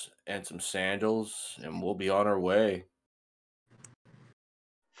Jinkos and some sandals, and we'll be on our way.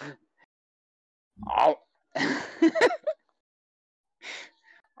 Oh.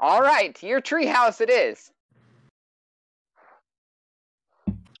 All right, to your treehouse it is.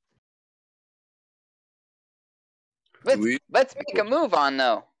 Let's make a move on,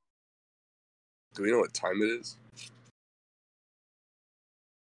 though. Do we know what time it is?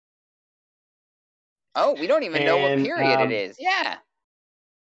 Oh, we don't even know what period it is. Yeah.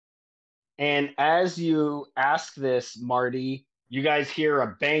 And as you ask this, Marty, you guys hear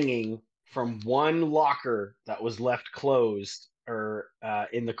a banging from one locker that was left closed or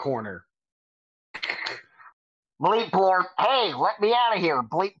in the corner. Bleep blorp. Hey, let me out of here,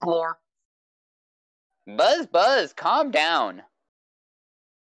 bleep blorp. BuzzBuzz, calm down.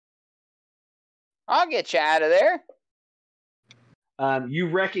 I'll get you out of there. You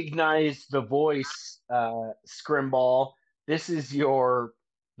recognize the voice, Scrimball. This is your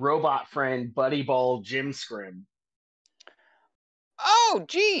robot friend, Buddy Ball Jim Scrim. Oh,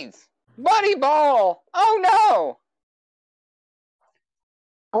 jeez. Buddy Ball. Oh, no.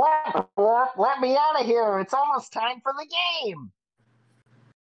 Blorp blorp, let me out of here. It's almost time for the game.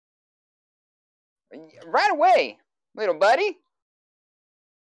 Right away, little buddy.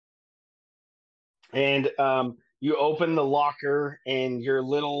 And you open the locker, and your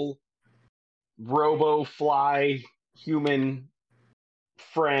little robo-fly human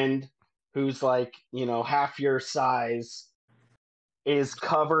friend, who's like, half your size, is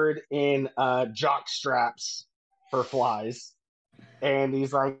covered in jock straps for flies. And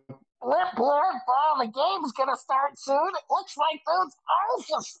he's like, Blorp blorp, oh, the game's gonna start soon. It looks like those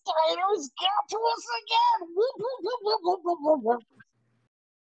alpha spiders got to us again. Whoop, whoop, whoop, whoop, whoop, whoop,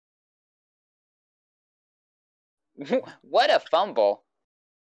 whoop. What a fumble.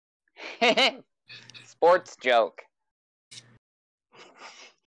 Sports joke.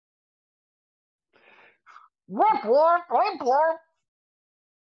 Blorp blorp, blorp blorp.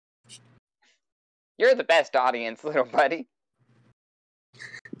 You're the best audience, little buddy.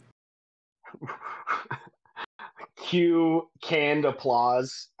 Cue canned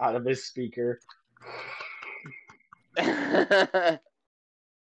applause out of his speaker.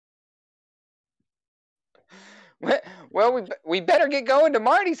 Well, we better get going to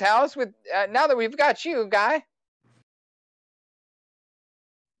Marty's house with now that we've got you, guy.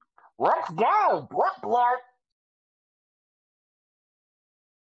 Let's go, blorp blorp.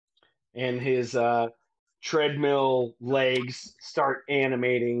 And his treadmill legs start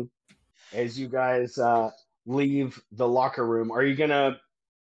animating as you guys leave the locker room. Are you going to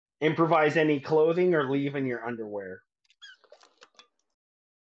improvise any clothing or leave in your underwear?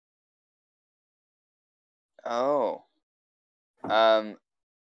 Oh. I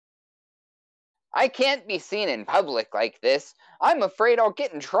can't be seen in public like this. I'm afraid I'll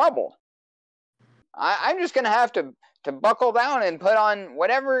get in trouble. I'm just going to have to buckle down and put on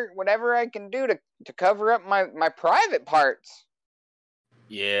whatever I can do to cover up my private parts.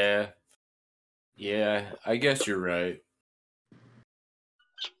 Yeah, I guess you're right.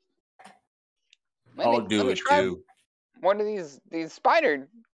 I'll do it too. One of these spider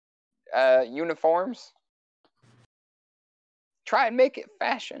uniforms. Try and make it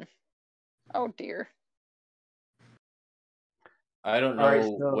fashion. Oh dear. I don't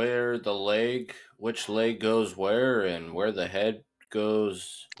know which leg goes where and where the head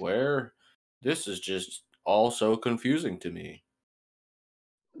goes where. This is just all so confusing to me.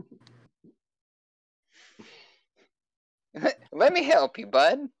 Let me help you,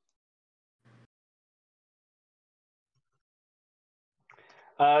 bud.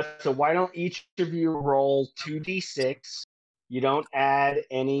 So why don't each of you roll 2d6? You don't add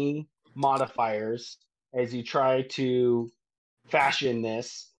any modifiers as you try to fashion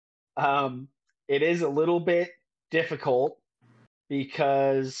this. It is a little bit difficult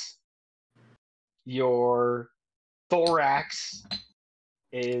because your thorax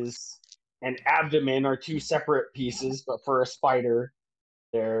is and abdomen are two separate pieces, but for a spider,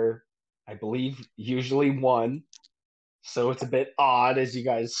 they're, I believe, usually one. So it's a bit odd as you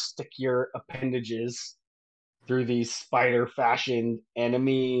guys stick your appendages through these spider-fashioned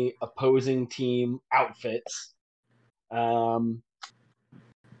enemy opposing team outfits. Scrimball,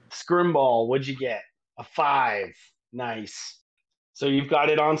 what'd you get? A 5. Nice. So you've got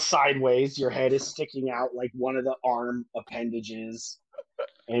it on sideways. Your head is sticking out like one of the arm appendages,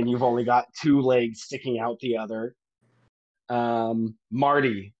 and you've only got 2 legs sticking out the other.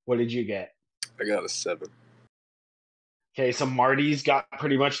 Marty, what did you get? I got a 7. Okay, so Marty's got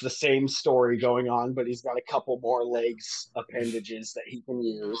pretty much the same story going on, but he's got a couple more legs appendages that he can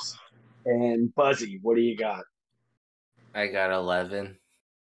use. And Buzzy, what do you got? I got 11.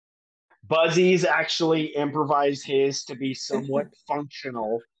 Buzzy's actually improvised his to be somewhat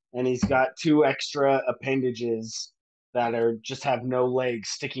functional, and he's got 2 extra appendages that are just have no legs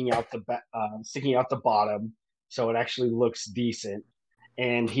sticking out the bottom, so it actually looks decent.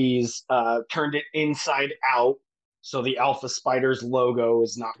 And he's turned it inside out, so the Alpha Spiders logo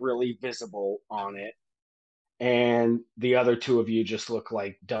is not really visible on it. And the other two of you just look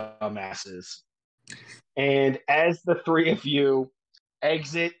like dumbasses. And as the three of you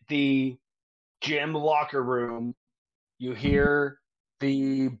exit the gym locker room, you hear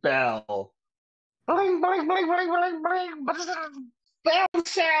the bell. Bling, bling, bling, bling, bling, bling, bell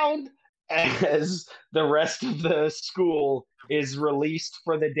sound as the rest of the school is released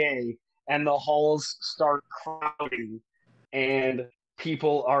for the day and the halls start crowding and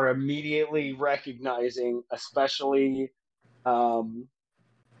people are immediately recognizing, especially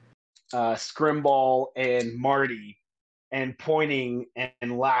Scrimball and Marty, and pointing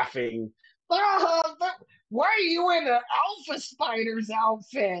and laughing. Why are you in an Alpha Spiders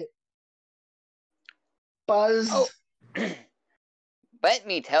outfit? Buzz. Oh, let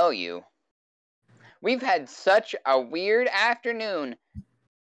me tell you, we've had such a weird afternoon.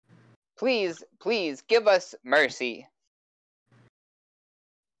 Please, please give us mercy.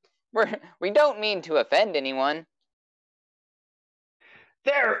 We don't mean to offend anyone.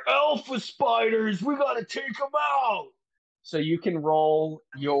 They're Alpha Spiders. We gotta take them out. So you can roll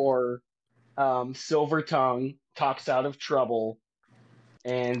your Silver Tongue, talks out of trouble.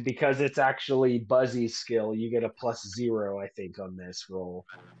 And because it's actually Buzzy's skill, you get a +0, I think, on this roll.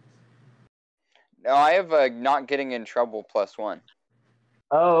 No, I have a not getting in trouble +1.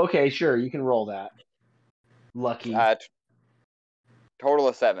 Oh, okay, sure. You can roll that. Lucky. Total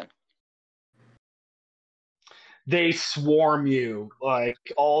of 7. They swarm you. Like,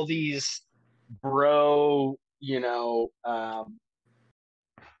 all these bro,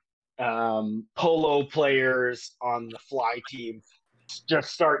 polo players on the fly team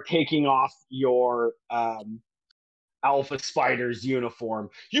just start taking off your Alpha Spiders uniform.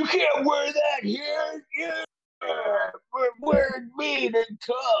 You can't wear that here. Yeah, we're mean and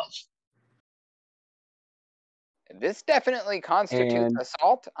tough. This definitely constitutes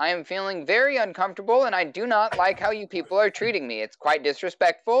assault. I am feeling very uncomfortable, and I do not like how you people are treating me. It's quite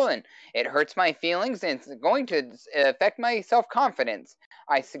disrespectful, and it hurts my feelings, and it's going to affect my self-confidence.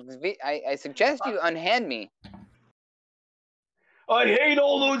 I suggest you unhand me. I hate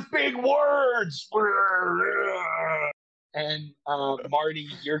all those big words. And Marty,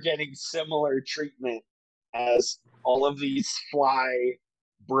 you're getting similar treatment as all of these fly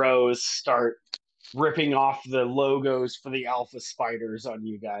bros start ripping off the logos for the Alpha Spiders on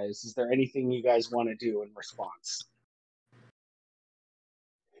you guys. Is there anything you guys want to do in response?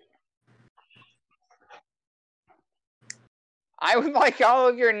 I would like all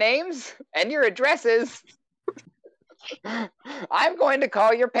of your names and your addresses. I'm going to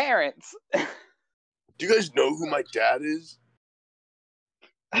call your parents. Do you guys know who my dad is?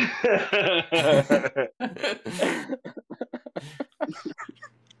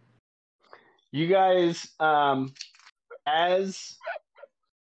 You guys, as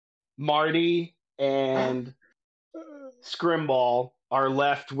Marty and Scrimball are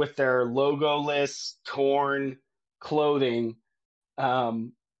left with their logo-less, torn clothing,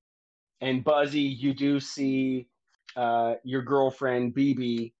 and Buzzy, you do see your girlfriend,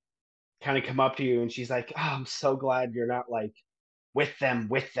 BB, kind of come up to you, and she's like, oh, I'm so glad you're not, like, with them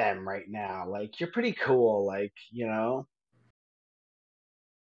right now. Like, you're pretty cool, like,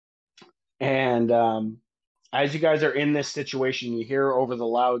 And as you guys are in this situation, you hear over the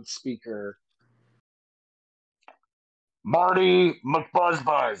loudspeaker, Marty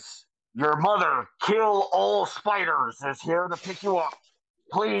McBuzzBuzz, your mother, Kill All Spiders, is here to pick you up.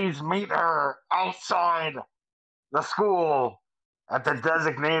 Please meet her outside the school at the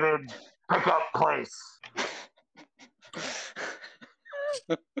designated pickup place.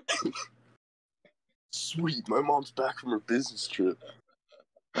 Sweet, my mom's back from her business trip.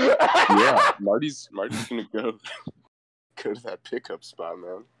 Yeah, Marty's gonna go to that pickup spot,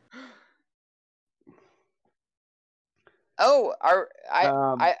 man. Oh,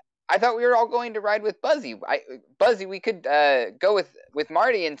 I thought we were all going to ride with Buzzy. Buzzy, we could go with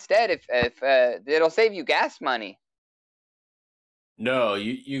Marty instead if it'll save you gas money. No,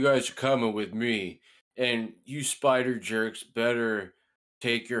 you guys are coming with me, and you spider jerks better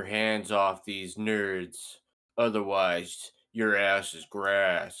take your hands off these nerds, otherwise your ass is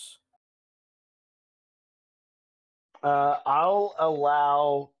grass. I'll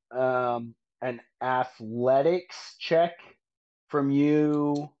allow an athletics check from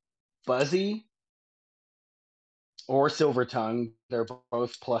you, Buzzy, or Silver Tongue. They're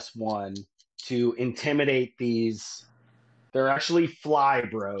both +1 to intimidate these. They're actually fly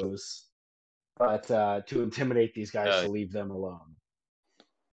bros. but to intimidate these guys to leave them alone.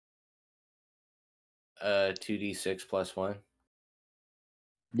 2d6 plus 1.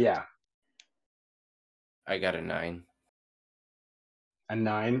 Yeah. I got a 9. A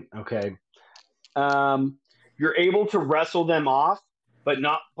 9? Okay. You're able to wrestle them off, but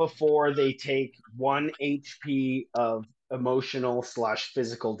not before they take 1 HP of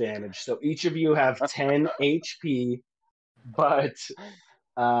emotional/physical damage. So each of you have 10 HP, but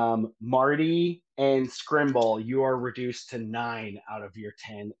Marty and Scrimble, you are reduced to 9 out of your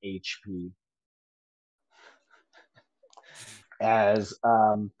 10 HP. As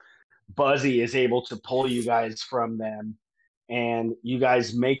Buzzy is able to pull you guys from them, and you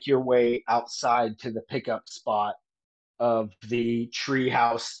guys make your way outside to the pickup spot of the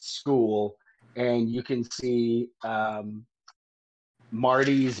treehouse school, and you can see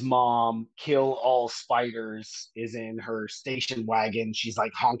Marty's mom, Kill All Spiders, is in her station wagon. She's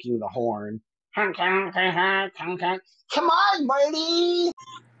like honking the horn. Honk, honk, honk, honk, honk. Come on, Marty!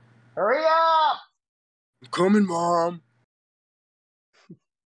 Hurry up! I'm coming, Mom.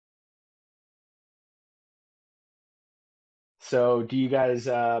 So, do you guys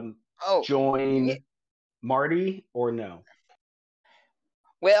join Marty or no?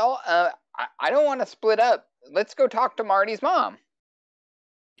 Well, I don't want to split up. Let's go talk to Marty's mom.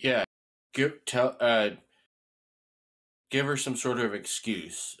 Yeah, give her some sort of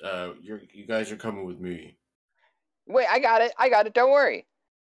excuse. You guys are coming with me. Wait, I got it. Don't worry.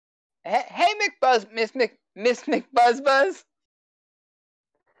 Hey, Miss McBuzzBuzz.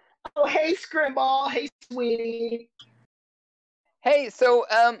 Oh, hey, Scrimble. Hey, sweetie. Hey, so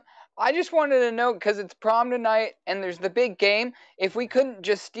I just wanted to know, because it's prom tonight and there's the big game, if we couldn't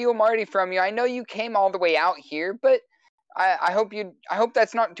just steal Marty from you. I know you came all the way out here, but I hope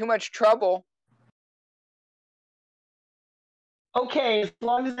that's not too much trouble. Okay, as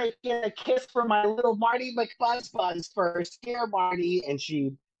long as I get a kiss from my little Marty McBuzzBuzz first. Here, Marty. And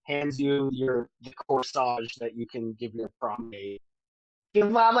she hands you the corsage that you can give your prom date.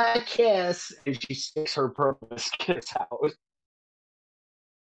 Give Mama a kiss. And she sticks her purpose kiss out.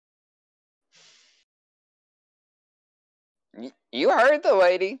 You heard the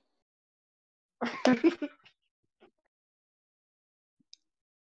lady.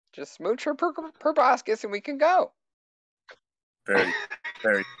 Just smooch her proboscis and we can go. Very,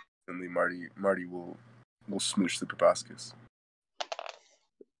 very definitely, Marty will smooch the proboscis.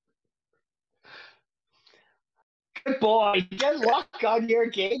 Good boy. Good luck on your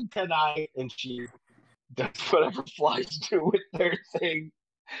game tonight. And she does whatever flies do with their thing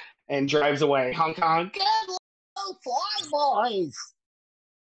and drives away. Honk, honk. Good luck, fly boys.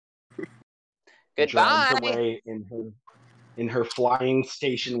 Goodbye. Drives away in her flying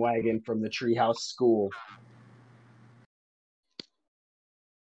station wagon from the treehouse school.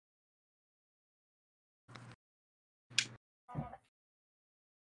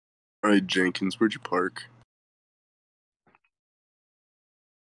 All right, Jenkins, where'd you park?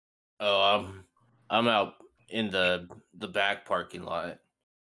 Oh, I'm out in the back parking lot.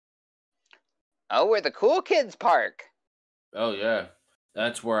 Oh, where the cool kids park. Oh yeah,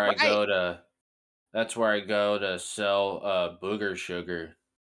 that's where I go to. That's where I go to sell booger sugar.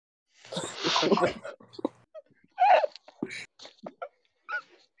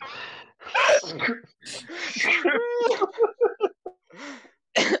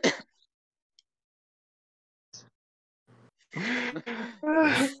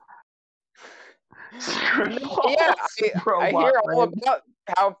 Yeah, I hear all about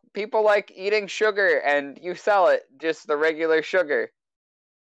how people like eating sugar, and you sell it, just the regular sugar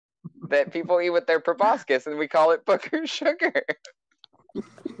that people eat with their proboscis, and we call it booger sugar.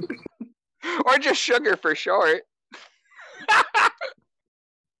 Or just sugar for short.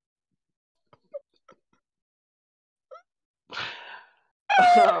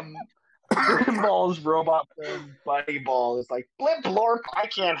 Ball's robot friend Buddy Ball is like, blip blorp, I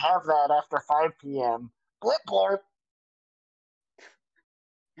can't have that after 5 p.m. Blip blorp.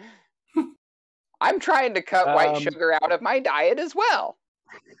 I'm trying to cut white sugar out of my diet as well.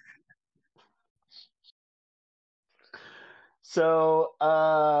 So,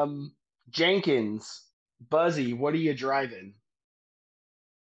 Jenkins, Buzzy, what are you driving?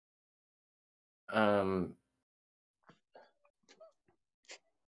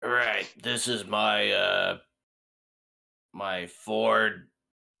 Right, this is my my Ford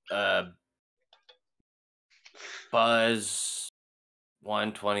Buzz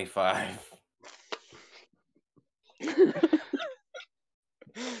 125.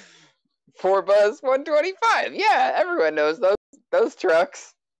 Ford Buzz 125. Yeah, everyone knows those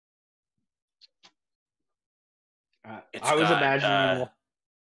trucks. I was imagining.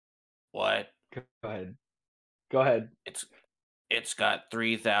 What? ahead. Go ahead. It's got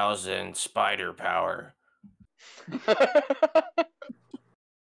 3,000 spider power.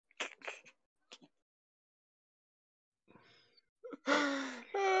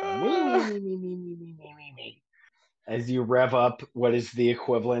 As you rev up what is the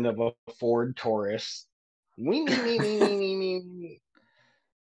equivalent of a Ford Taurus. I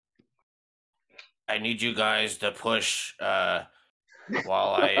need you guys to push while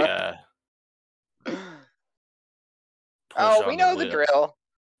I push Oh, we on know the wheels. drill.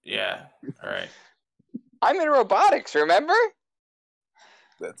 Yeah. All right. I'm in robotics, remember?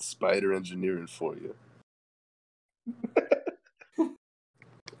 That's spider engineering for you.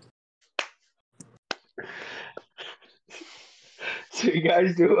 So you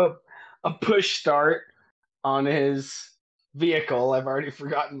guys do a push start on his vehicle. I've already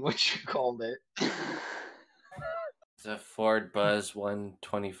forgotten what you called it. It's a Ford Buzz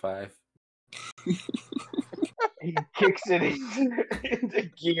 125. He kicks it into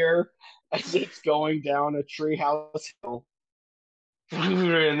gear as it's going down a treehouse hill.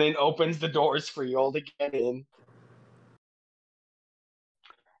 And then opens the doors for you all to get in.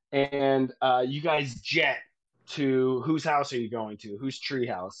 And you guys jet to whose house are you going to? Whose tree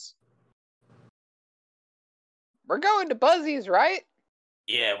house? We're going to Buzzy's, right?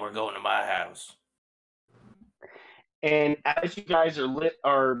 Yeah, we're going to my house. And as you guys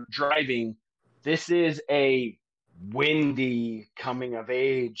are driving, this is a windy coming of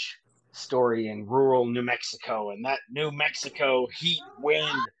age story in rural New Mexico. And that New Mexico heat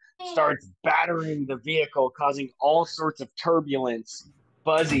wind starts battering the vehicle, causing all sorts of turbulence.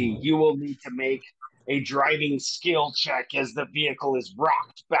 Buzzy, you will need to make a driving skill check as the vehicle is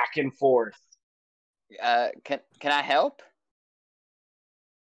rocked back and forth. Can I help?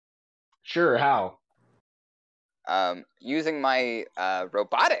 Sure, how? Using my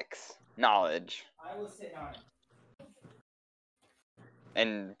robotics knowledge. I will sit on it.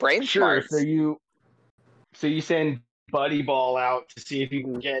 And brain Sure, smarts. so you send Buddy Ball out to see if you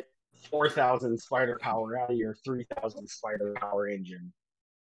can get 4,000 spider power out of your 3,000 spider power engine.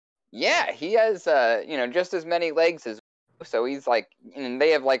 Yeah, he has just as many legs as, so he's like, and they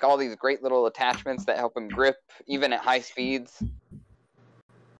have like all these great little attachments that help him grip even at high speeds.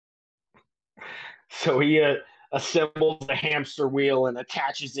 So he assembles a hamster wheel and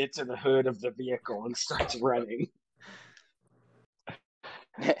attaches it to the hood of the vehicle and starts running.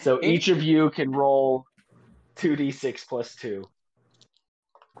 So each of you can roll 2d6 plus 2.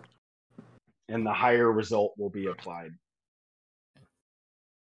 And the higher result will be applied.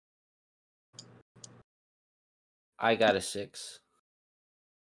 I got a 6.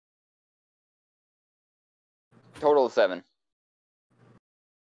 Total of 7.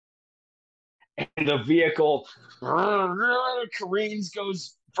 And the vehicle careens,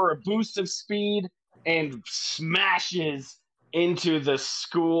 goes for a boost of speed, and smashes into the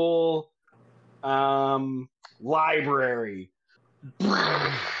school library.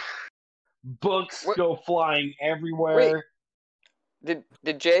 Books go flying everywhere. Wait,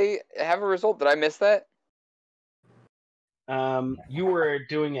 did Jay have a result? Did I miss that? You were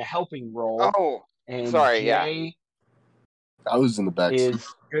doing a helping roll. Oh, and sorry, Jay I was in the back seat. is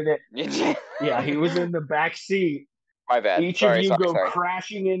good at. Yeah, he was in the back seat. My bad. Each sorry, of you sorry, go sorry.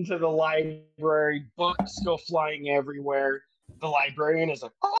 crashing into the library. Books go flying everywhere. The librarian is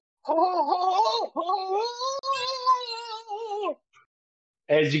like,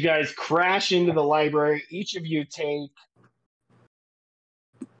 as you guys crash into the library, each of you take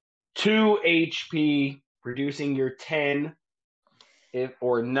 2 HP, reducing your 10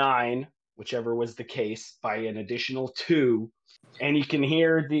 or 9, whichever was the case, by an additional 2. And you can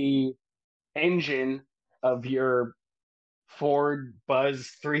hear the engine of your Ford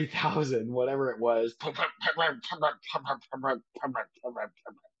Buzz 3000, whatever it was,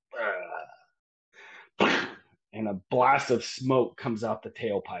 and a blast of smoke comes out the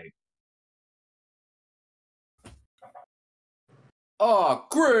tailpipe. Oh,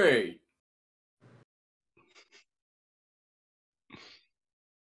 great!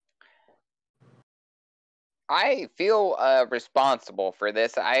 I feel responsible for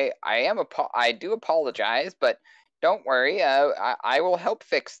this. I do apologize, but don't worry. I will help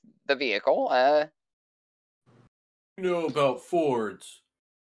fix the vehicle. You know about Fords.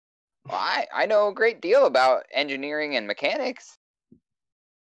 I know a great deal about engineering and mechanics.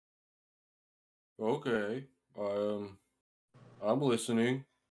 Okay. I'm listening.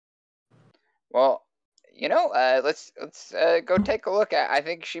 Well, let's go take a look. I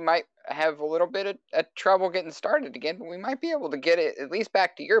think she might have a little bit of trouble getting started again, but we might be able to get it at least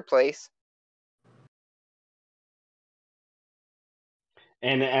back to your place.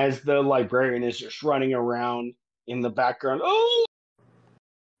 And as the librarian is just running around in the background, oh,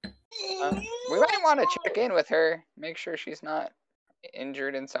 We might want to check in with her, make sure she's not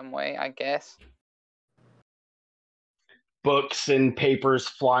injured in some way, I guess. books and papers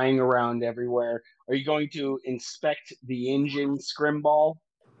flying around everywhere. Are you going to inspect the engine, Scrimball?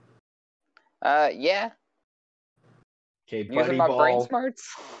 Yeah. Okay, Using my brain smarts.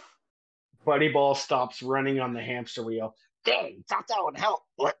 Buddy Ball stops running on the hamster wheel. Dang, thought that would help,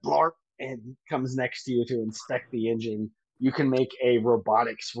 Blorp. And comes next to you to inspect the engine. You can make a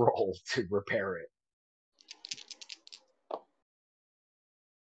robotics roll to repair it.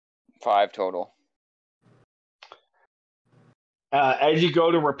 5 total. As you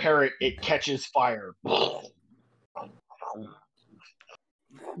go to repair it, it catches fire.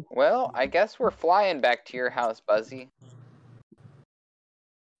 Well, I guess we're flying back to your house, Buzzy.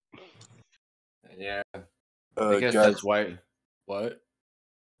 Yeah. I guess guys, that's why. What?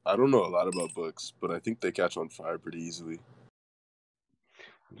 I don't know a lot about books, but I think they catch on fire pretty easily.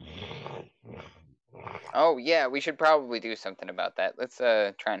 Oh, yeah, we should probably do something about that. Let's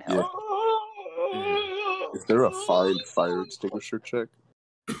try and help. Is there a find fire extinguisher check?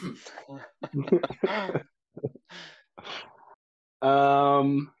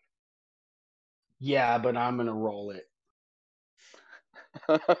 Yeah, but I'm gonna roll it.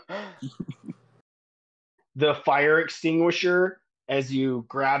 The fire extinguisher, as you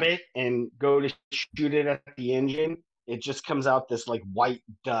grab it and go to shoot it at the engine, it just comes out this like white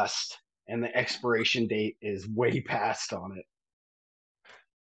dust, and the expiration date is way past on it.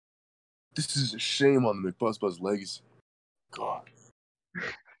 This is a shame on the McBuzzBuzz legacy. God.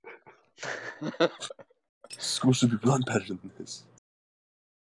 School should be run better than this.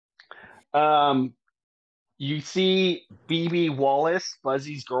 You see BB Wallace,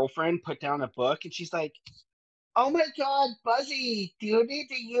 Buzzy's girlfriend, put down a book, and she's like, Oh my god, Buzzy, do you need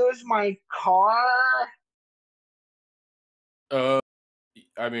to use my car? I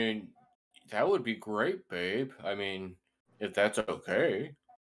mean, that would be great, babe. I mean, if that's okay.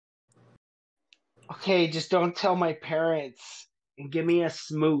 okay, just don't tell my parents and give me a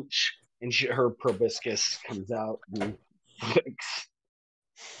smooch. And her proboscis comes out and flicks.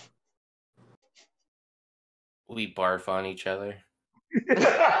 We barf on each other.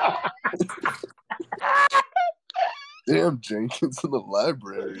 Damn, Jenkins in the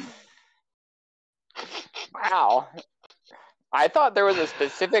library. Wow. I thought there was a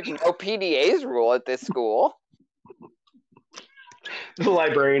specific no PDAs rule at this school. The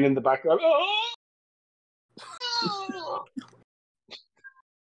librarian in the background. Oh!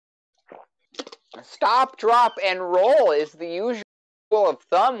 Stop, drop, and roll is the usual rule of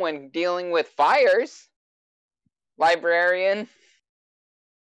thumb when dealing with fires. Librarian.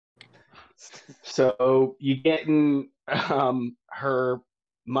 So you get in her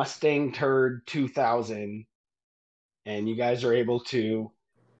Mustang Turd 2000, and you guys are able to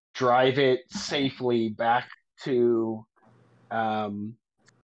drive it safely back to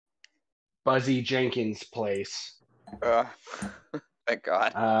Buzzy Jenkins' place. Thank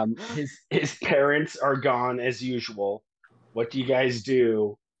God. His parents are gone as usual. What do you guys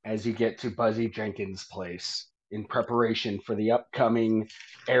do as you get to Buzzy Jenkins' place in preparation for the upcoming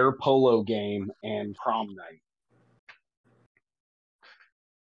air polo game and prom night?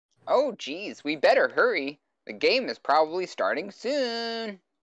 Oh, geez, we better hurry. The game is probably starting soon.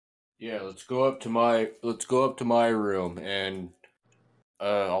 Yeah, let's go up to my room, and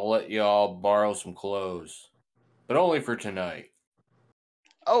I'll let y'all borrow some clothes, but only for tonight.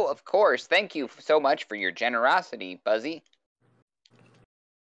 Oh, of course. Thank you so much for your generosity, Buzzy.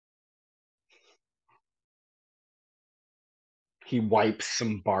 He wipes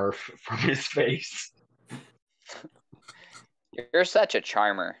some barf from his face. You're such a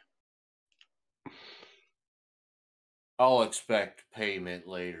charmer. I'll expect payment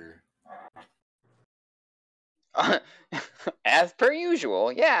later. As per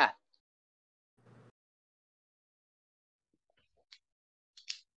usual, yeah.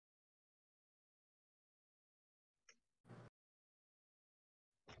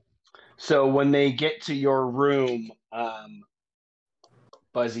 So when they get to your room,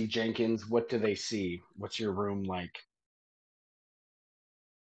 Buzzy Jenkins, what do they see? What's your room like?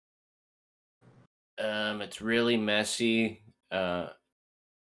 It's really messy. There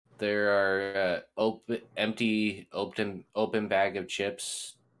are empty open bag of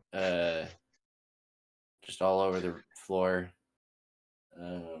chips, just all over the floor.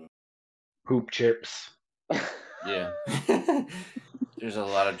 Poop chips. Yeah. There's a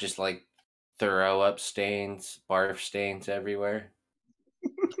lot of just like throw up stains, barf stains everywhere.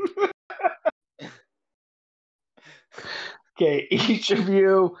 Okay, each of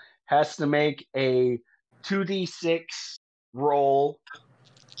you has to make a 2d6 roll.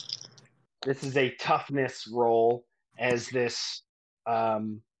 This is a toughness roll, as this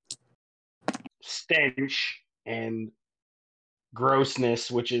stench and grossness,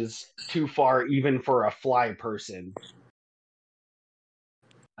 which is too far even for a fly person.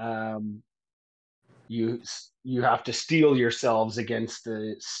 You have to steel yourselves against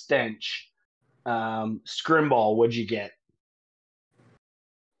the stench. Scrimball, what'd you get?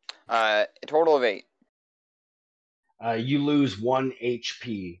 A total of 8. You lose 1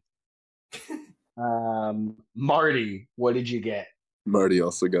 HP. Marty, what did you get? Marty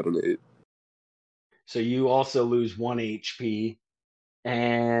also got an 8. So you also lose 1 HP.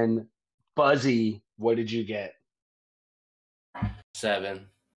 And Buzzy, what did you get? 7.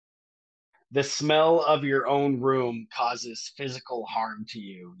 The smell of your own room causes physical harm to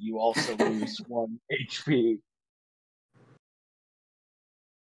you. You also lose 1 HP.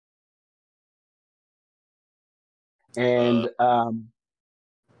 And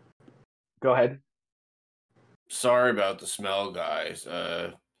go ahead. Sorry about the smell, guys.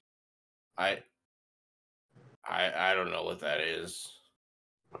 I don't know what that is.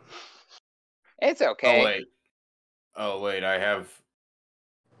 It's okay. Oh wait, I have.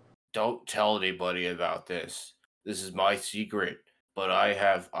 Don't tell anybody about this. This is my secret, but I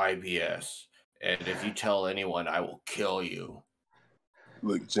have IBS, and if you tell anyone, I will kill you.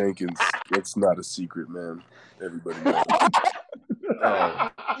 Look, Jenkins, that's not a secret, man. Everybody knows. Oh.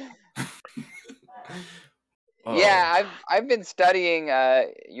 Yeah, I've been studying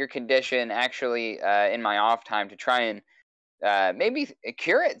your condition actually in my off time to try and maybe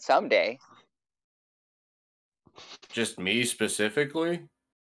cure it someday. Just me specifically?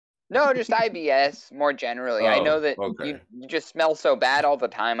 No, just IBS more generally. I know that okay. you just smell so bad all the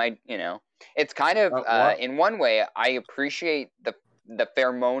time. It's kind of in one way I appreciate the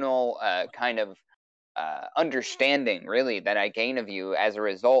pheromonal kind of understanding really that I gain of you as a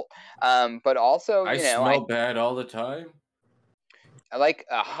result. But also, I smell bad all the time. I like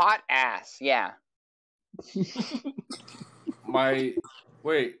a hot ass. Yeah. Wait,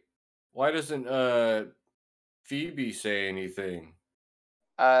 why doesn't Phoebe say anything?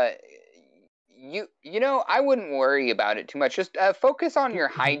 I wouldn't worry about it too much. Just focus on your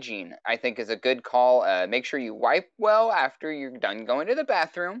hygiene, I think, is a good call. Make sure you wipe well after you're done going to the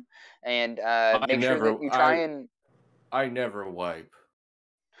bathroom, and make sure that you try and... I never wipe.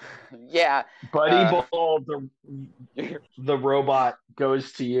 Yeah. Buddy Ball, the robot,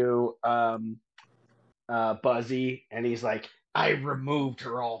 goes to you, Buzzy, and he's like, I removed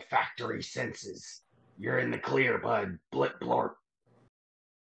her olfactory senses. You're in the clear, bud. Blip blorp.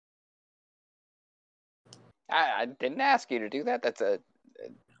 I didn't ask you to do that. That's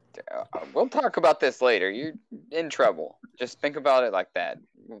we'll talk about this later. You're in trouble. Just think about it like that.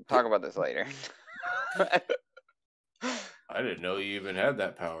 We'll talk about this later. I didn't know you even had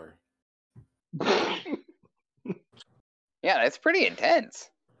that power. Yeah, it's pretty intense.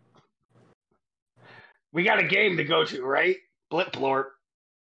 We got a game to go to, right? Blip blorp.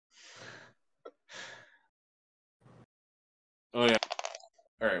 Oh yeah.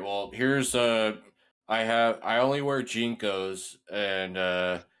 All right. Well, here's I only wear Jinkos, and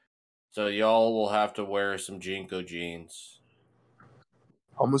so y'all will have to wear some Jinko jeans.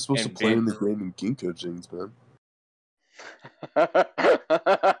 How am I supposed to play in the game in Ginkgo jeans, man?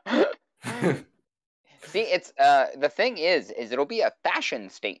 See, it's the thing is it'll be a fashion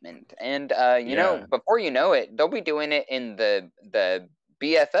statement, and you know, before you know it, they'll be doing it in the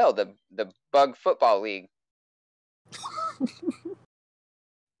BFL, the Bug Football League.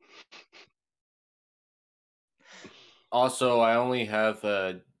 Also, I only have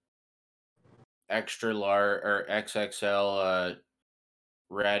extra large or XXL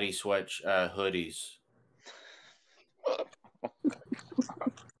ratty sweat hoodies.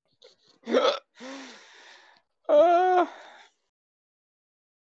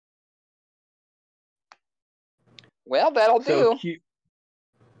 Well, that'll do.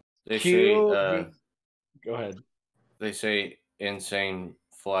 Go ahead. They say insane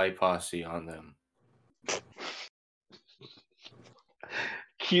fly posse on them.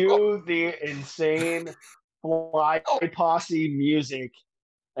 Cue the insane fly posse music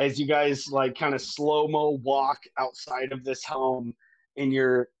as you guys like kind of slow-mo walk outside of this home in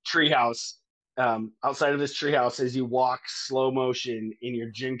your treehouse. Outside of this treehouse, as you walk slow motion in your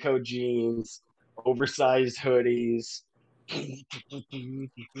Jinko jeans, oversized hoodies, and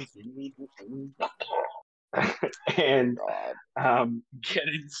get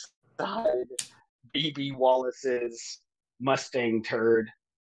inside BB Wallace's Mustang turd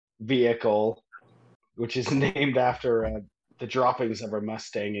vehicle, which is named after a the droppings of a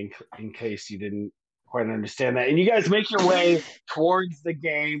Mustang in case you didn't quite understand that. And you guys make your way towards the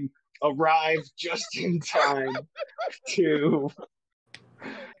game, arrive just in time to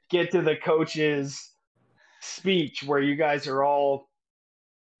get to the coach's speech where you guys are all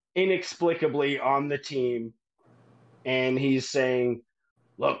inexplicably on the team. And he's saying,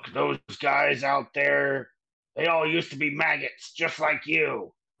 look, those guys out there, they all used to be maggots just like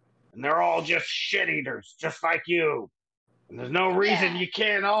you. And they're all just shit eaters just like you. And there's no reason you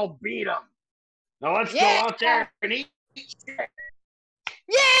can't all beat them. Now let's go out there and eat shit.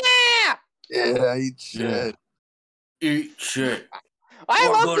 Yeah! Yeah, eat shit. Eat shit. I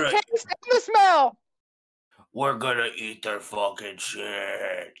love the taste and the smell. We're gonna eat their fucking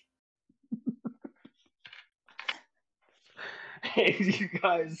shit. And you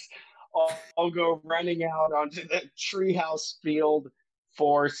guys all go running out onto the treehouse field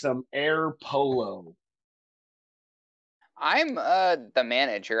for some air polo. I'm the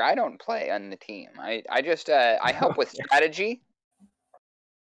manager. I don't play on the team. I just I help with strategy.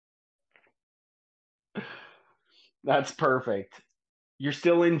 That's perfect. You're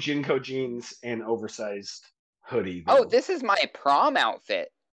still in Jinko jeans and oversized hoodie, though. Oh, though. this is my prom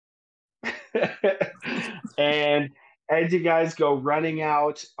outfit. And as you guys go running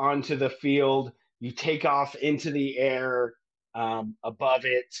out onto the field, you take off into the air above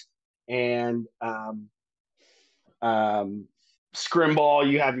it, and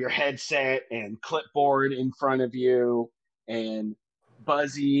Scrimball, you have your headset and clipboard in front of you, and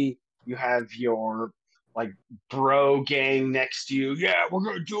Buzzy, you have your like bro gang next to you. Yeah, we're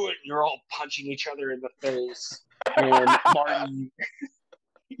gonna do it. And you're all punching each other in the face. And Marty,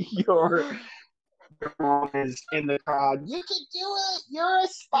 your mom is in the crowd. You can do it. You're a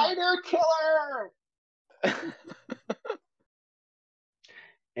spider killer.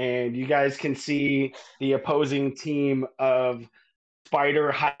 And you guys can see the opposing team of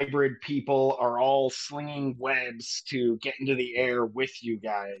spider hybrid people are all slinging webs to get into the air with you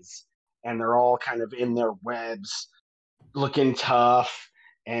guys. And they're all kind of in their webs, looking tough,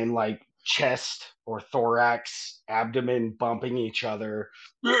 and like chest or thorax, abdomen bumping each other,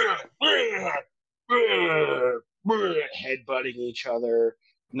 headbutting each other,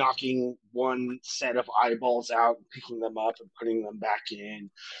 knocking one set of eyeballs out, picking them up and putting them back in.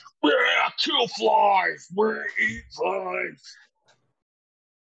 Kill flies! Eat flies!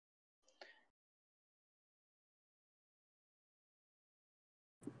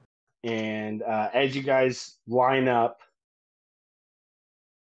 And as you guys line up,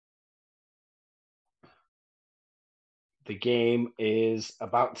 the game is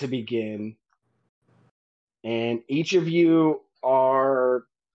about to begin. And each of you are,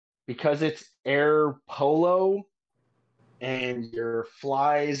 because it's air polo and you're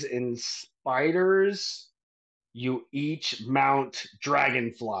flies and spiders, you each mount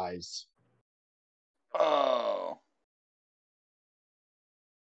dragonflies. Oh.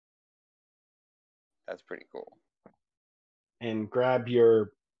 That's pretty cool. And grab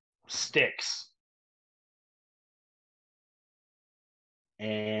your sticks.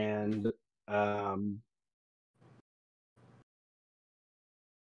 And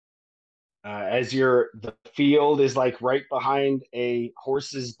as the field is like right behind a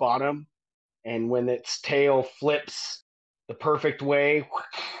horse's bottom, and when its tail flips the perfect way,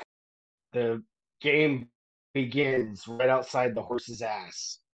 the game begins right outside the horse's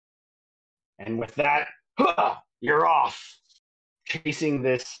ass. And with that, you're off, chasing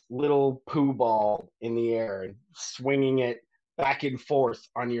this little poo ball in the air and swinging it back and forth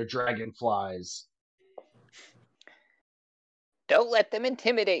on your dragonflies. Don't let them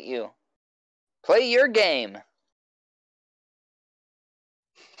intimidate you. Play your game.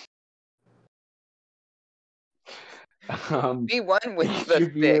 Be one with the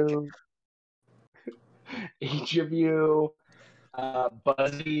stick. Each of you,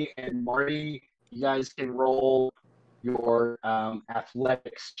 Buzzy and Marty, you guys can roll your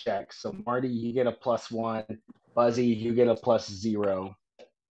athletics check. So Marty, you get a +1. Buzzy, you get a +0.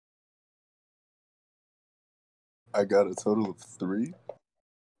 I got a total of 3.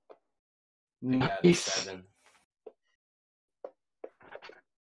 I got a 7.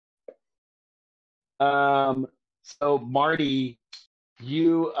 So Marty,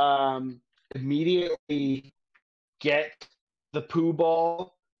 you immediately get the poo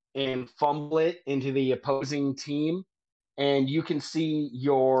ball and fumble it into the opposing team, and you can see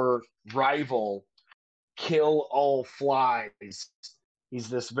your rival kill all flies. He's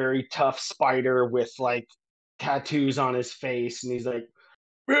this very tough spider with like tattoos on his face, and he's like,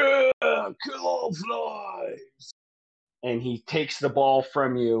 yeah, kill all flies. And he takes the ball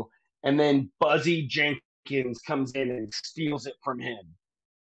from you, and then Buzzy Jenkins Awakens comes in and steals it from him.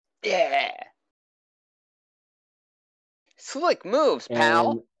 Yeah. Slick moves,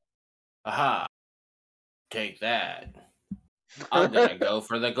 pal. And Aha. Take that. I'm gonna go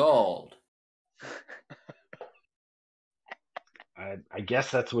for the gold. I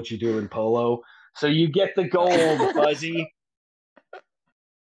guess that's what you do in polo. So you get the gold, Buzzy.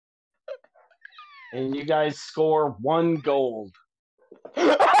 And you guys score 1 gold.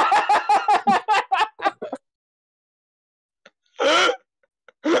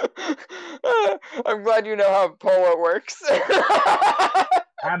 I'm glad you know how polo works.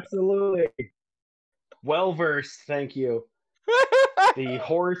 Absolutely. Well versed, thank you. The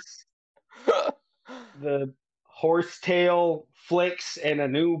horse tail flicks and a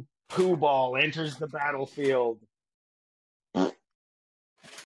new poo ball enters the battlefield. And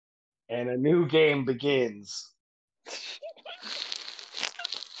a new game begins.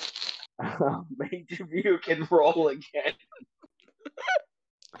 Each of you can roll again.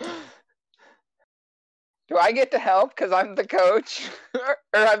 Do I get to help because I'm the coach or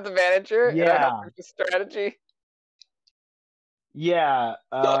I'm the manager? And I help with the strategy. Yeah.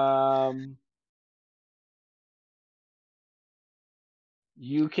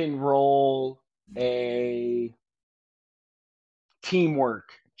 You can roll a teamwork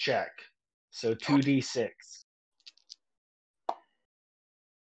check. So 2d6.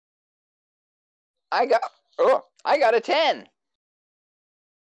 I got a 10.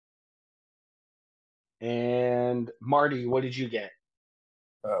 And Marty, what did you get?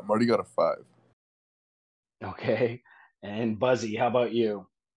 Marty got a 5. Okay. And Buzzy, how about you?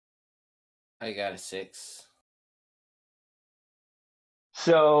 I got a 6.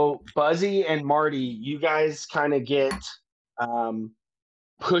 So Buzzy and Marty, you guys kind of get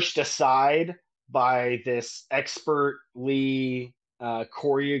pushed aside by this expertly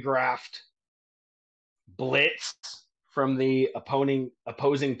choreographed blitz from the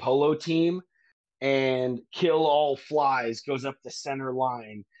opposing polo team, and Kill All Flies goes up the center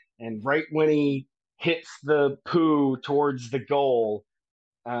line, and right when he hits the poo towards the goal,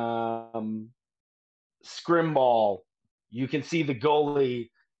 Scrimball, you can see the goalie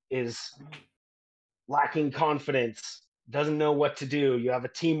is lacking confidence, doesn't know what to do. You have a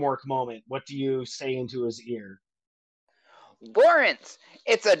teamwork moment. What do you say into his ear? Lawrence,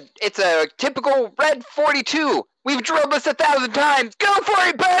 it's a typical red 42. We've drilled this 1,000 times. Go for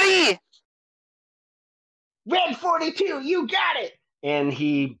it, buddy! Red 42, you got it! And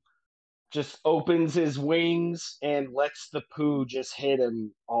he just opens his wings and lets the poo just hit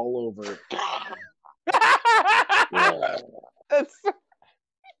him all over. That's...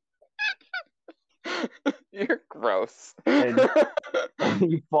 You're gross. And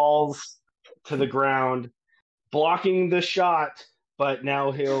he falls to the ground, blocking the shot, but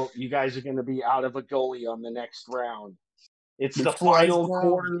now you guys are going to be out of a goalie on the next round. It's the final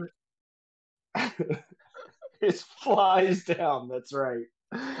quarter. It flies down, that's right.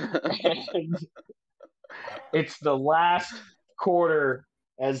 And it's the last quarter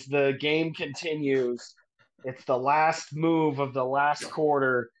as the game continues. It's the last move of the last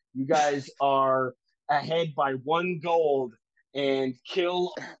quarter. You guys are ahead by 1 gold, and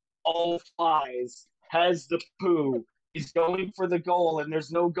Kill All Flies has the poo. He's going for the goal, and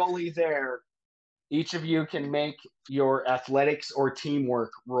there's no goalie there. Each of you can make your athletics or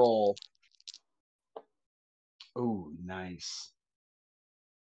teamwork roll. Ooh, nice.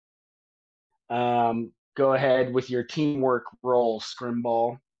 Go ahead with your teamwork roll,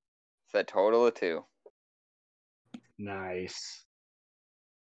 Scrimball. It's a total of 2. Nice.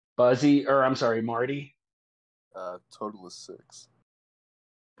 Buzzy, or I'm sorry, Marty. Total is 6.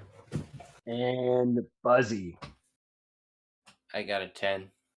 And Buzzy. I got a 10.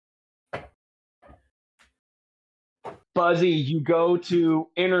 Buzzy, you go to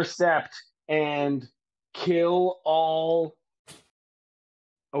intercept and kill all.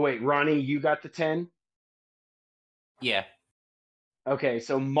 Oh, wait, Ronnie, you got the 10? Yeah. Okay,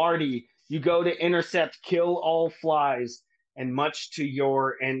 so Marty, you go to intercept, kill all flies, and much to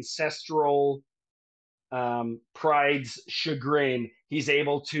your ancestral pride's chagrin, he's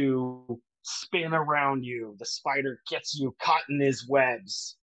able to spin around you. The spider gets you caught in his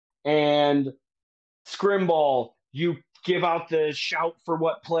webs. And Scrimball, you give out the shout for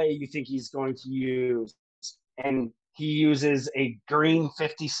what play you think he's going to use. And he uses a green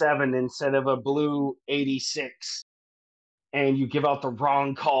 57 instead of a blue 86. And you give out the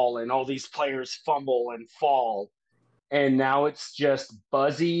wrong call, and all these players fumble and fall. And now it's just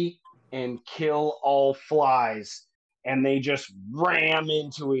Buzzy and Kill All Flies, and they just ram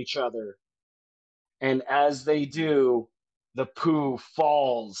into each other. And as they do, the poo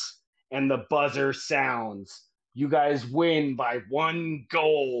falls, and the buzzer sounds. You guys win by 1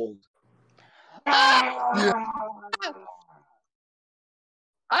 gold. I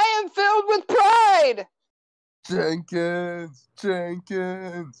am filled with pride. Jenkins.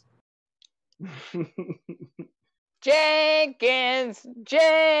 Jenkins. I'm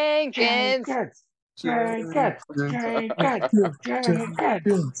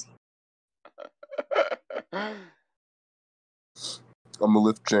gonna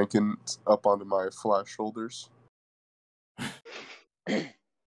lift Jenkins up onto my flat shoulders.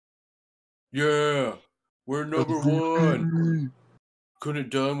 Yeah, we're number one.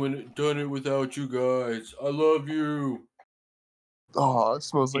 Couldn't done it without you guys. I love you. Oh, it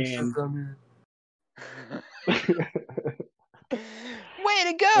smells like shit down here. Way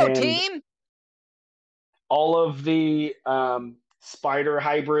to go, team! All of the spider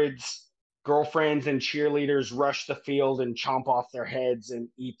hybrids, girlfriends, and cheerleaders rush the field and chomp off their heads and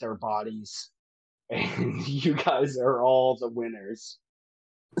eat their bodies. And you guys are all the winners.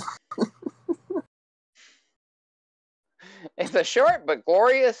 It's a short but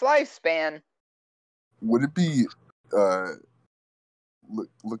glorious lifespan. Would it be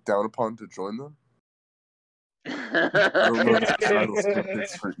looked down upon to join them? I don't know if the title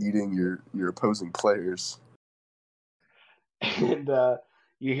stipulates for eating your opposing players. And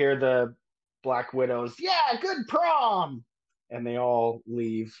you hear the Black Widows, yeah, good prom! And they all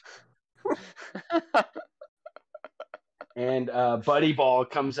leave. And Buddy Ball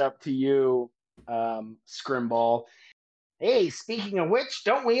comes up to you, Scrimball. Hey, speaking of which,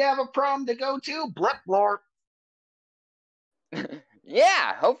 don't we have a prom to go to? Blip blorp.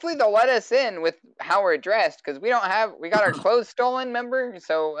 Yeah, hopefully they'll let us in with how we're dressed, because we got our clothes stolen, remember?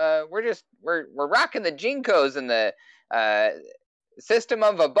 So we're rocking the Jinkos and the system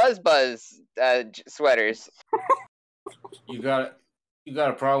of a BuzzBuzz sweaters. You got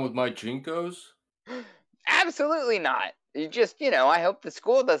a problem with my Jinkos? Absolutely not. You just, I hope the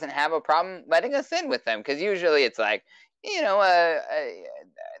school doesn't have a problem letting us in with them, because usually it's like,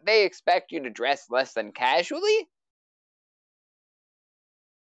 they expect you to dress less than casually.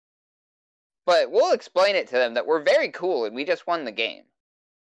 But we'll explain it to them that we're very cool and we just won the game.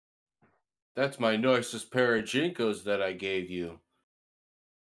 That's my nicest pair of Jinkos that I gave you.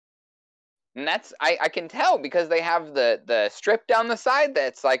 And that's, I can tell because they have the strip down the side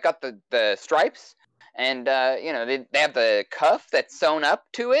that's like got the stripes. And, they have the cuff that's sewn up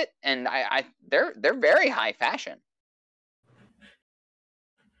to it. And they're very high fashion.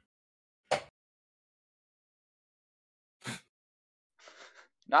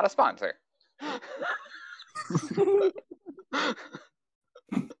 Not a sponsor.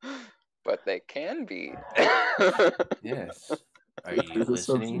 But they can be. Yes. Are you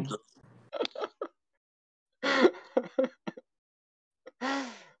listening?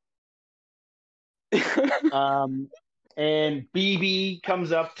 And BB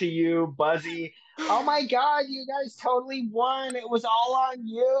comes up to you, Buzzy. Oh my God, you guys totally won. It was all on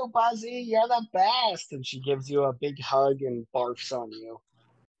you, Buzzy. You're the best. And she gives you a big hug and barfs on you.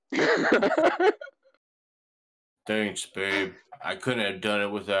 Thanks, babe. I couldn't have done it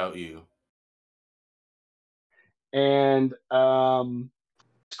without you. And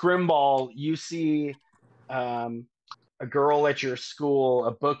Scrimball, you see a girl at your school,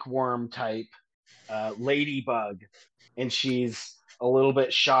 a bookworm type, Ladybug, and she's a little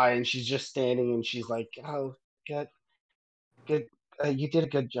bit shy, and she's just standing, and she's like, "Oh, good. You did a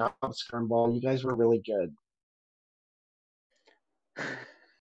good job, Scrimball. You guys were really good."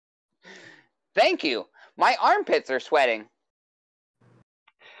 Thank you. My armpits are sweating.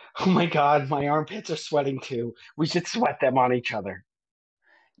 Oh my God, my armpits are sweating too. We should sweat them on each other.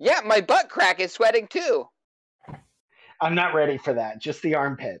 Yeah, my butt crack is sweating too. I'm not ready for that. Just the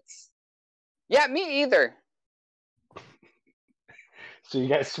armpits. Yeah, me either. So you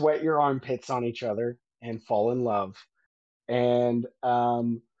guys sweat your armpits on each other and fall in love. And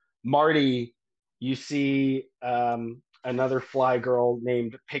Marty, you see another fly girl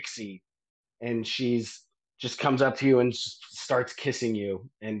named Pixie, and she's just comes up to you and starts kissing you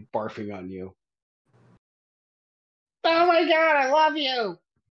and barfing on you. Oh my God, I love you!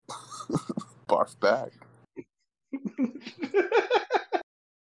 Barf back.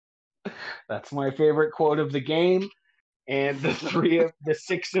 That's my favorite quote of the game. And the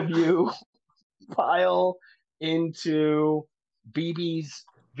six of you pile into BB's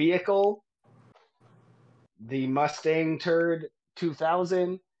vehicle, the Mustang Turd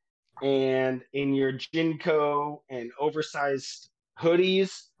 2000, and in your Jinko and oversized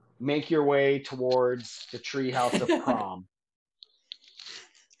hoodies, make your way towards the treehouse of Prom.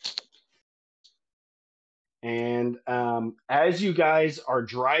 And And as you guys are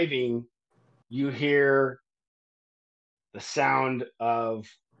driving, you hear the sound of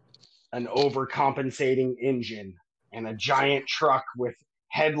an overcompensating engine and a giant truck with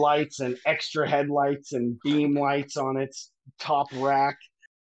headlights and extra headlights and beam lights on its top rack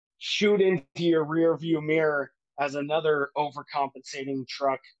shoot into your rear view mirror as another overcompensating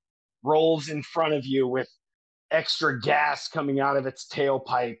truck rolls in front of you with extra gas coming out of its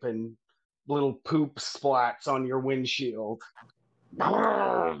tailpipe and little poop splats on your windshield.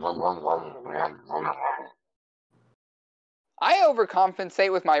 I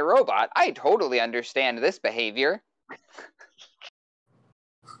overcompensate with my robot. I totally understand this behavior.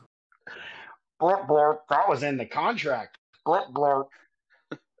 Blurp, blurp. That was in the contract. Blurp, blurp.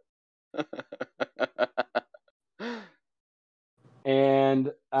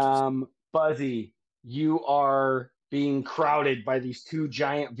 And Buzzy, you are being crowded by these two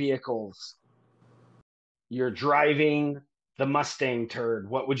giant vehicles. You're driving the Mustang turd.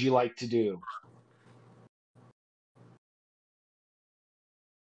 What would you like to do?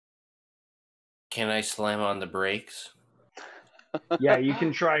 Can I slam on the brakes? Yeah, you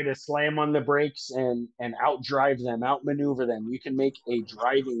can try to slam on the brakes and outdrive them, outmaneuver them. You can make a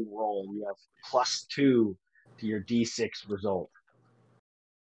driving roll. You have +2 to your D6 result.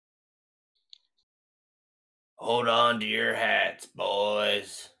 Hold on to your hats,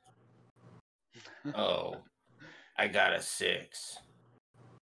 boys. Oh, I got a 6.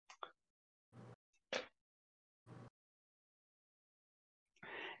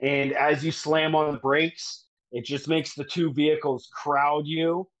 And as you slam on the brakes, it just makes the two vehicles crowd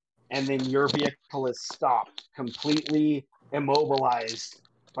you, and then your vehicle is stopped, completely immobilized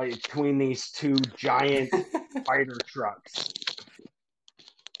between these two giant fighter trucks.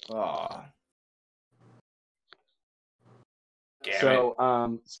 Aw. Damn So,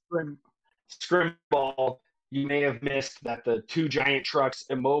 Scrimball, you may have missed that the two giant trucks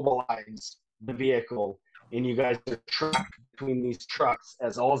immobilize the vehicle, and you guys are trapped between these trucks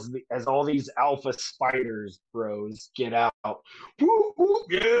as all these alpha spiders bros get out. Woo, woo,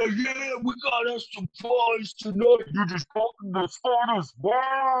 yeah, we got us some flies tonight. You just fucking the spiders,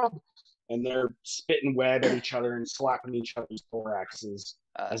 man. And they're spitting web at each other and slapping each other's thoraxes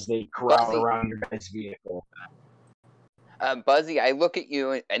as they crowd Buzzy. around your guys' vehicle. Buzzy, I look at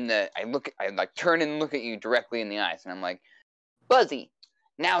you and I like turn and look at you directly in the eyes, and I'm like, Buzzy,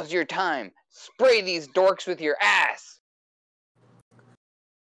 now's your time. Spray these dorks with your ass.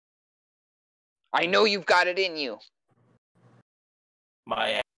 I know you've got it in you.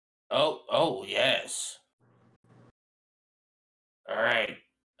 My oh yes. All right.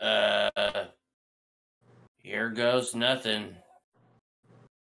 Here goes nothing.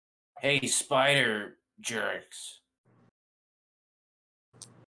 Hey, spider jerks.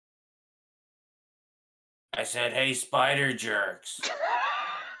 I said, hey, spider jerks.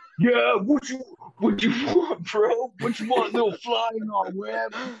 Yeah, what you want, bro? What you want, little fly in our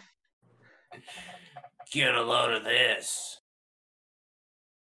web? Get a load of this.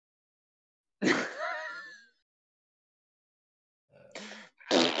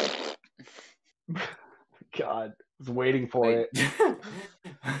 God, I was waiting for Wait. it.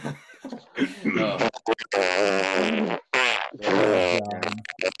 Oh. Oh,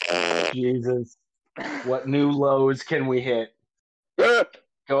 God. Jesus. What new lows can we hit?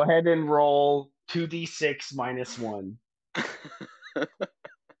 Go ahead and roll 2d6 -1.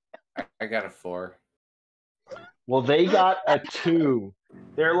 I got a 4. Well, they got a 2.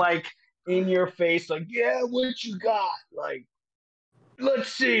 They're like in your face, like, yeah, what you got? Like,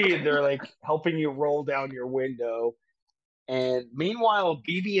 let's see. And they're like helping you roll down your window. And meanwhile,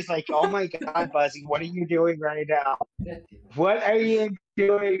 BB is like, oh my God, Buzzy, what are you doing right now? What are you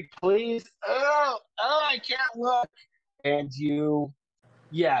doing? Please. Oh, I can't look. And you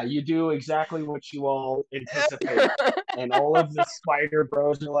do exactly what you all anticipate. And all of the spider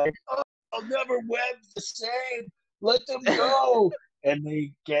bros are like, oh, I'll never web the same. Let them go. And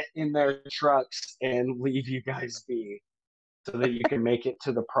they get in their trucks and leave you guys be so that you can make it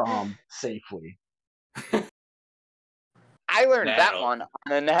to the prom safely. I learned that That'll- one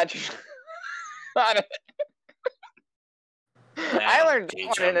on a natural. I That'll learned that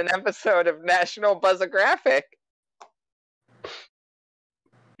teach one in 'em. an episode of National Buzzographic.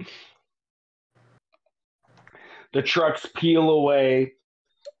 The trucks peel away.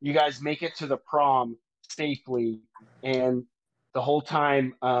 You guys make it to the prom safely, and the whole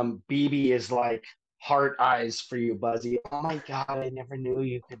time, BB is like heart eyes for you, Buzzy. Oh my God, I never knew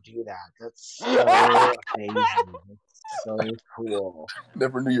you could do that. That's so amazing. That's so cool.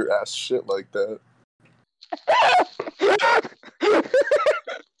 Never knew your ass shit like that.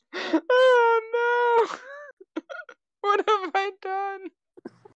 Oh no!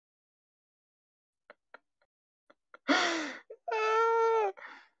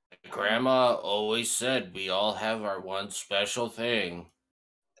 always said we all have our one special thing.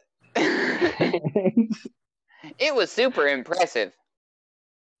 It was super impressive.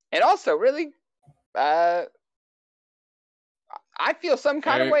 And also, really, I feel some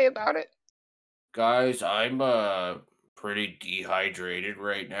kind of way about it. Guys, I'm pretty dehydrated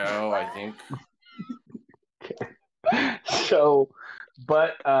right now, I think. So,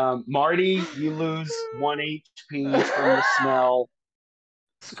 but Marty, you lose 1 HP from the smell.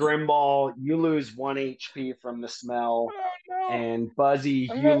 Scrimball, you lose 1 HP from the smell. Oh, no. And Buzzy,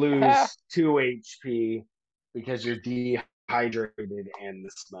 I'm you gonna lose have- 2 HP because you're dehydrated and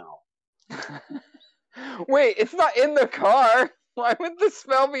the smell. Wait, it's not in the car. Why would the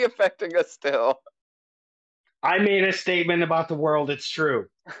smell be affecting us still? I made a statement about the world. It's true.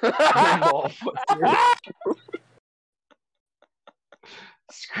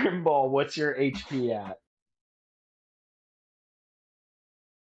 Scrimball, what's your HP at?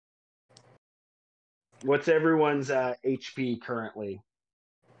 What's everyone's HP currently?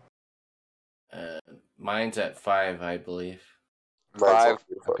 Mine's at 5, I believe. Mine's 5. on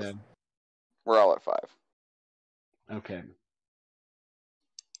Okay. We're all at 5. Okay.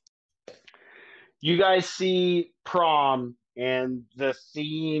 You guys see Prom, and the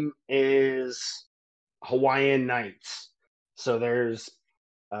theme is Hawaiian nights. So there's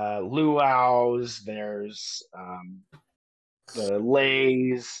luau's, there's the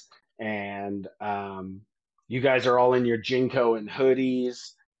leis, and you guys are all in your Jinko and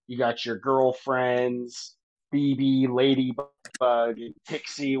hoodies. You got your girlfriends, BB, Ladybug, and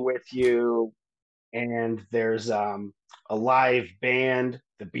Pixie with you. And there's a live band.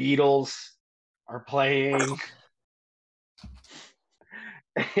 The Beatles are playing.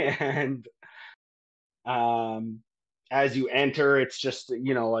 And as you enter, it's just,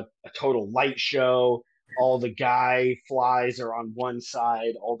 a total light show. All the guy flies are on one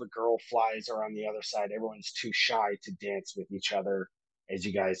side, all the girl flies are on the other side. Everyone's too shy to dance with each other as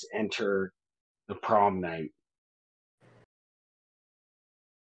you guys enter the prom night.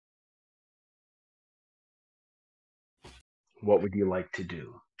 What would you like to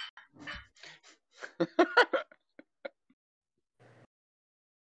do?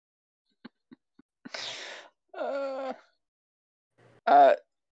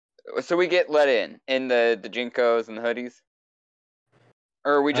 So we get let in the Jinkos and the hoodies?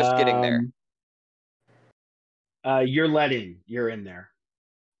 Or are we just getting there? You're let in. You're in there.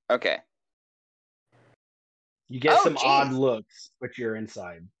 Okay. You get some geez. odd looks, but you're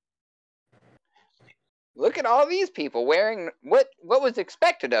inside. Look at all these people wearing what was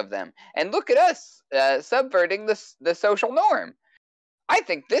expected of them. And look at us subverting the social norm. I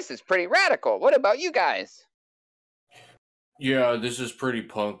think this is pretty radical. What about you guys? Yeah, this is pretty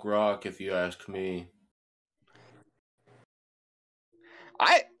punk rock, if you ask me.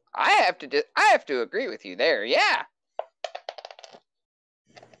 I have to agree with you there. Yeah.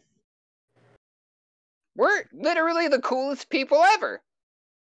 We're literally the coolest people ever.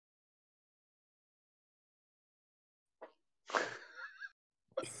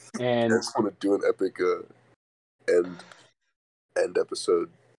 And I just want to do an epic end episode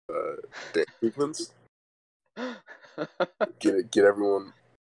dance sequence. Get everyone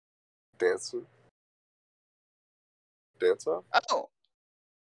dancing. Dance off? Oh.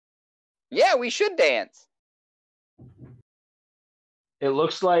 Yeah, we should dance. it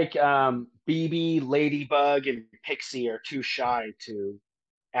looks like BB, Ladybug, and Pixie are too shy to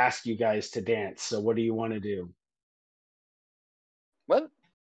ask you guys to dance. So what do you want to do? Well,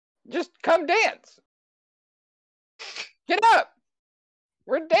 just come dance. Get up.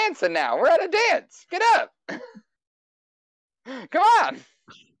 We're dancing now. We're at a dance. Get up. Come on.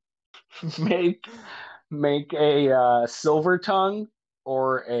 Make a silver tongue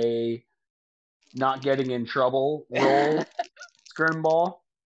or a not getting in trouble roll. Scrimmball.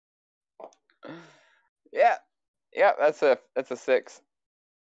 Yeah, that's a 6.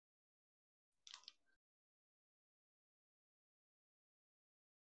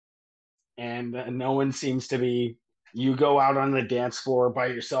 And no one seems to be. You go out on the dance floor by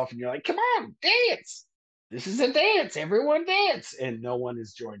yourself, and you're like, "Come on, dance! This is a dance. Everyone dance!" And no one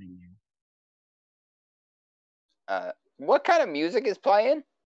is joining you. What kind of music is playing?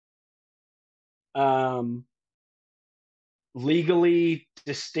 Legally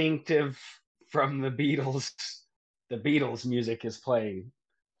distinctive from the Beatles. The Beatles music is playing.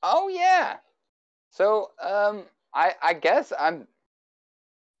 Oh yeah. So I guess I'm.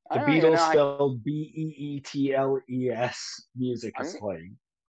 The Beatles spelled Beetles music is playing.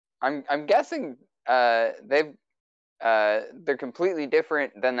 I'm guessing they're completely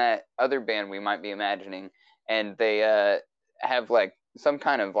different than that other band we might be imagining, and they have like some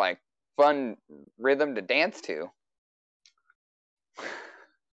kind of like fun rhythm to dance to.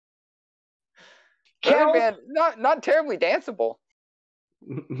 Cover band, not terribly danceable.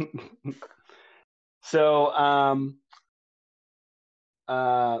 So,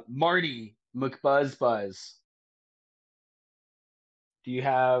 Marty McBuzzBuzz, do you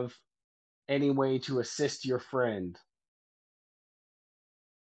have any way to assist your friend?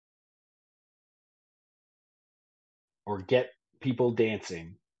 Or get people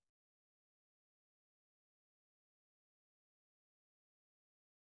dancing?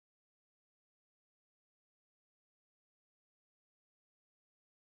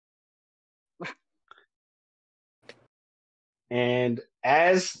 And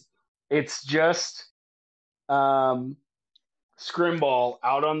as it's just Scrimball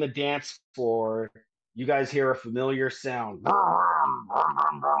out on the dance floor, you guys hear a familiar sound.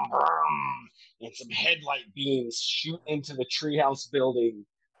 And some headlight beams shoot into the treehouse building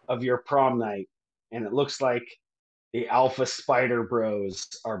of your prom night. And it looks like the Alpha Spider Bros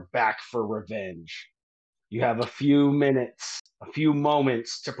are back for revenge. You have a few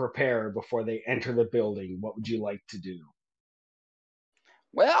moments to prepare before they enter the building. What would you like to do?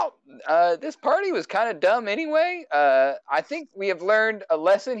 Well, this party was kind of dumb anyway. I think we have learned a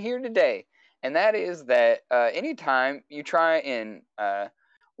lesson here today, and that is that anytime you try and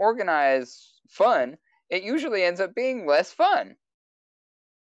organize fun, it usually ends up being less fun.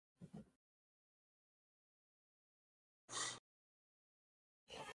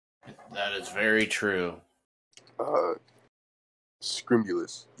 That is very true.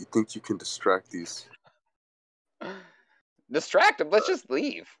 Scrimbulus, you think you can distract these? Distract them. Let's just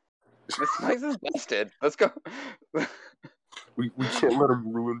leave. This place is busted. Let's go. We can't let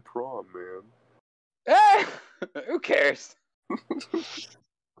them ruin prom, man. Who cares?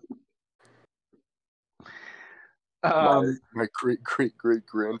 My great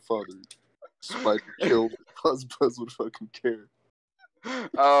grandfather Spider killed BuzzBuzz would fucking care.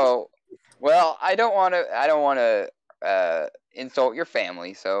 Oh, well, I don't want to insult your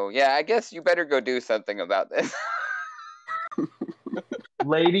family, so yeah, I guess you better go do something about this.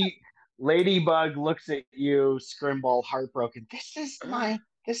 Ladybug looks at you, Scrimball, heartbroken.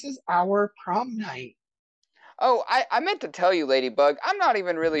 This is our prom night. Oh, I meant to tell you, Ladybug, I'm not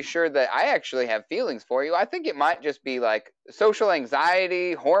even really sure that I actually have feelings for you. I think it might just be like social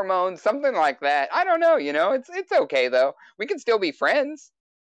anxiety, hormones, something like that. I don't know, it's okay though. We can still be friends.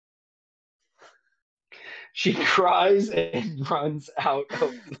 She cries and runs out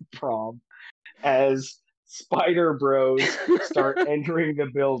of the prom as Spider Bros start entering the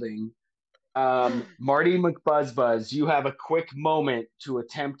building. Marty McBuzzBuzz, you have a quick moment to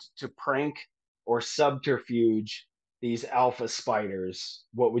attempt to prank or subterfuge these alpha spiders.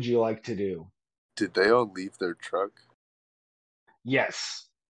 What would you like to do? Did they all leave their truck? Yes.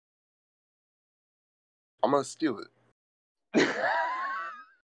 I'm gonna steal it.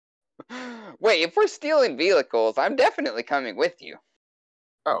 Wait, if we're stealing vehicles, I'm definitely coming with you.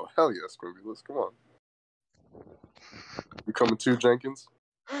 Oh, hell yes, Scrimbulus, come on. You coming too, Jenkins?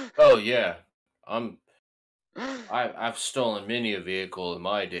 Oh yeah, I've stolen many a vehicle in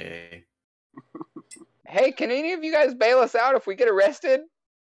my day. Hey, can any of you guys bail us out if we get arrested?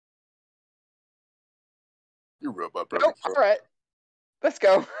 You robot, bro. Nope, all right. Let's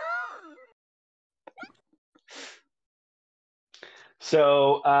go.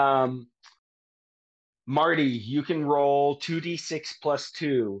 So, Marty, you can roll 2d6 plus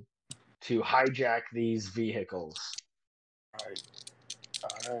 2 to hijack these vehicles. All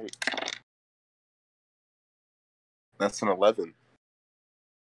right. That's an 11.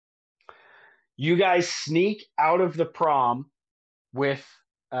 You guys sneak out of the prom with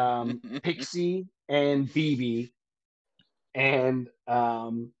Pixie and BB, and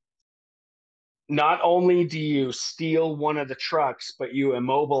not only do you steal one of the trucks, but you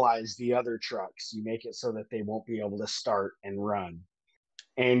immobilize the other trucks. You make it so that they won't be able to start and run.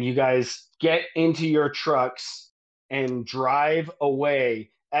 And you guys get into your trucks and drive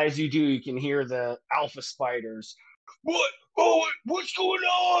away. As you do, you can hear the alpha spiders. What? Oh, what's going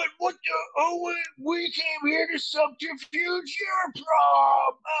on? What the? Oh, we came here to subterfuge your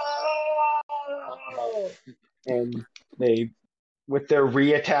prom. Oh. And they, with their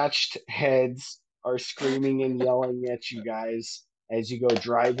reattached heads, are screaming and yelling at you guys as you go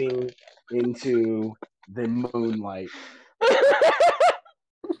driving into the moonlight.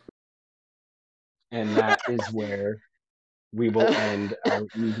 And that is where we will end our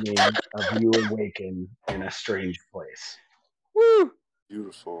evening of You Awaken in a Strange Place. Woo!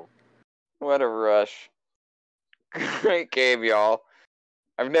 Beautiful. What a rush. Great game, y'all.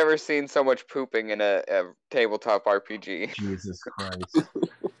 I've never seen so much pooping in a tabletop RPG. Jesus Christ.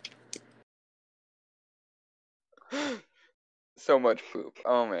 So much poop.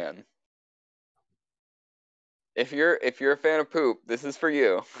 Oh man. If you're a fan of poop, this is for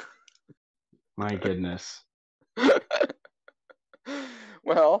you. My goodness.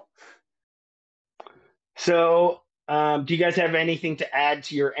 Well, So, do you guys have anything to add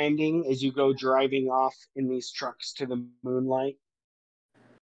to your ending as you go driving off in these trucks to the moonlight?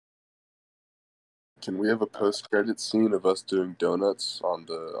 Can we have a post-credit scene of us doing donuts on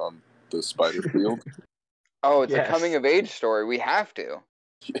the spider field? oh, it's Yes. a coming of age story. We have to.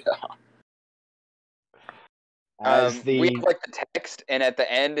 Yeah. As We have like the text, and at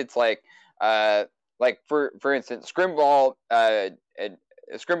the end, it's like for instance, Scrimball,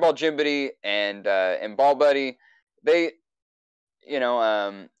 Scrimball Jimbity, and Ball Buddy, they,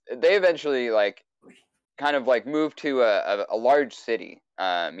 they eventually like kind of like moved to a large city,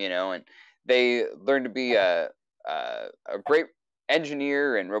 and they learned to be a great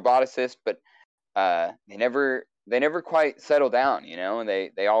engineer and roboticist, but they never quite settle down, and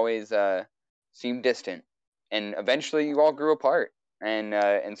they always seem distant. And eventually, you all grew apart, and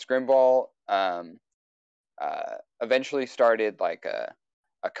Scrimball eventually started like a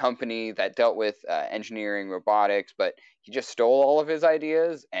company that dealt with engineering robotics, but he just stole all of his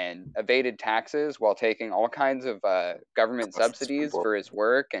ideas and evaded taxes while taking all kinds of government subsidies for his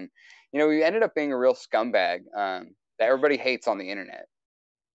work. And he ended up being a real scumbag that everybody hates on the internet.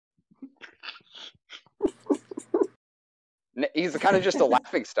 He's kind of just a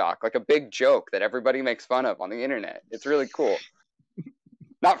laughing stock, like a big joke that everybody makes fun of on the internet. It's really cool.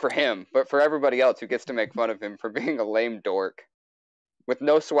 Not for him, but for everybody else who gets to make fun of him for being a lame dork. With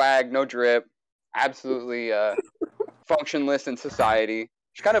no swag, no drip, absolutely functionless in society.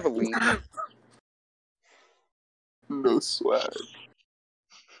 Just kind of elite. No swag.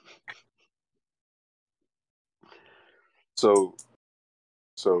 So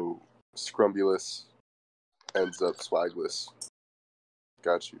Scrumbulous ends up swagless.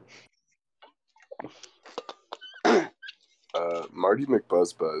 Got you. Marty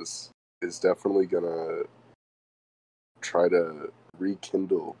McBuzzBuzz is definitely gonna try to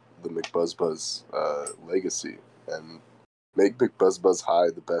rekindle the McBuzzBuzz legacy and make McBuzzBuzz High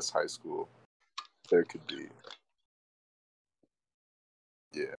the best high school there could be.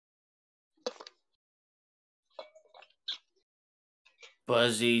 Yeah.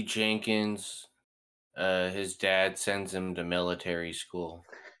 Buzzy Jenkins, his dad sends him to military school.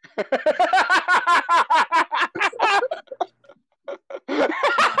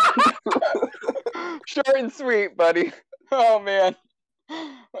 Short and sweet, buddy. Oh man.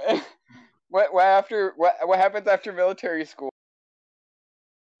 What happens after military school?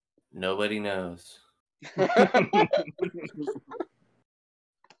 Nobody knows.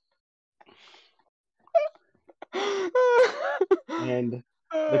 And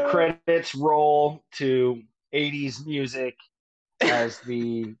the credits roll to 80s music as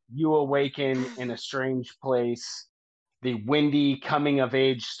you awaken in a strange place, the windy coming of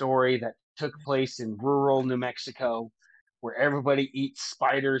age story that took place in rural New Mexico, where everybody eats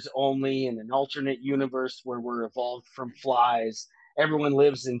spiders only, in an alternate universe where we're evolved from flies. Everyone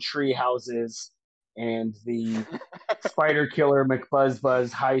lives in tree houses, and the spider killer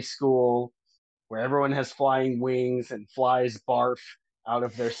McBuzzBuzz High School, where everyone has flying wings and flies barf out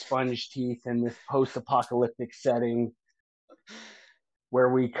of their sponge teeth in this post-apocalyptic setting, where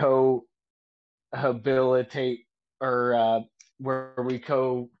we cohabitate or where we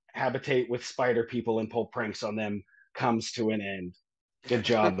cohabitate with spider people and pull pranks on them, comes to an end. Good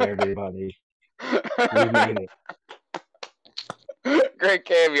job, everybody. We made it. Great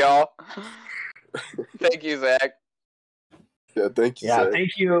game, y'all. Thank you, Zach. Yeah, thank you, Yeah, Zach.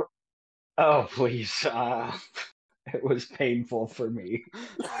 thank you. Oh, please. It was painful for me.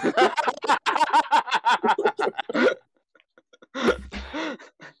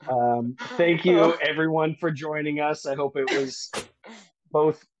 Thank you, everyone, for joining us. I hope it was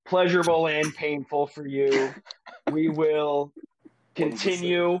both pleasurable and painful for you. We will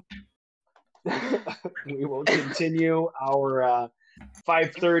continue. We will continue our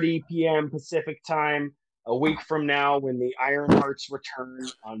 5:30 p.m. Pacific time a week from now when the Ironhearts return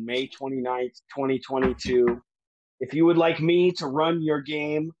on May 29th, 2022. If you would like me to run your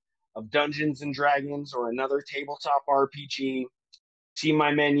game of Dungeons and Dragons or another tabletop RPG, see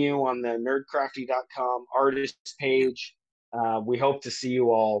my menu on the nerdcrafty.com artists page. We hope to see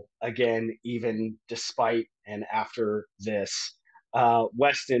you all again, even despite and after this.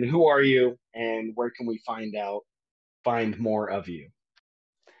 Weston, who are you, and where can we find more of you?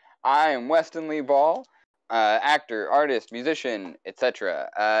 I am Weston Lee Ball, actor, artist, musician,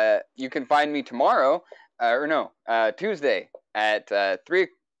 etc. You can find me tomorrow, Tuesday at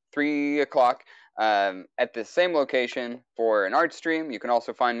 3 o'clock at the same location for an art stream. You can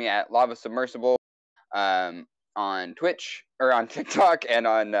also find me at Lava Submersible on Twitch or on TikTok and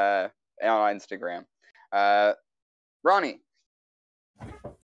on Instagram. Ronnie.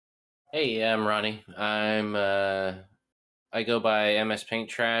 Hey, I'm Ronnie. I go by MS Paint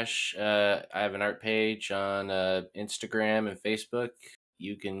Trash. I have an art page on Instagram and Facebook.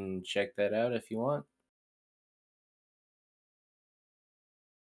 You can check that out if you want.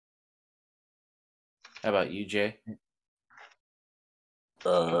 How about you, Jay?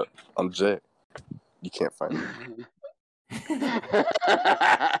 I'm Jay. You can't find me.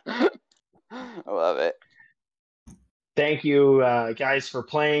 I love it. Thank you, guys, for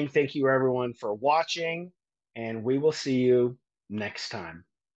playing. Thank you, everyone, for watching. And we will see you next time.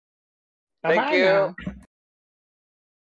 Thank Bye-bye you. now.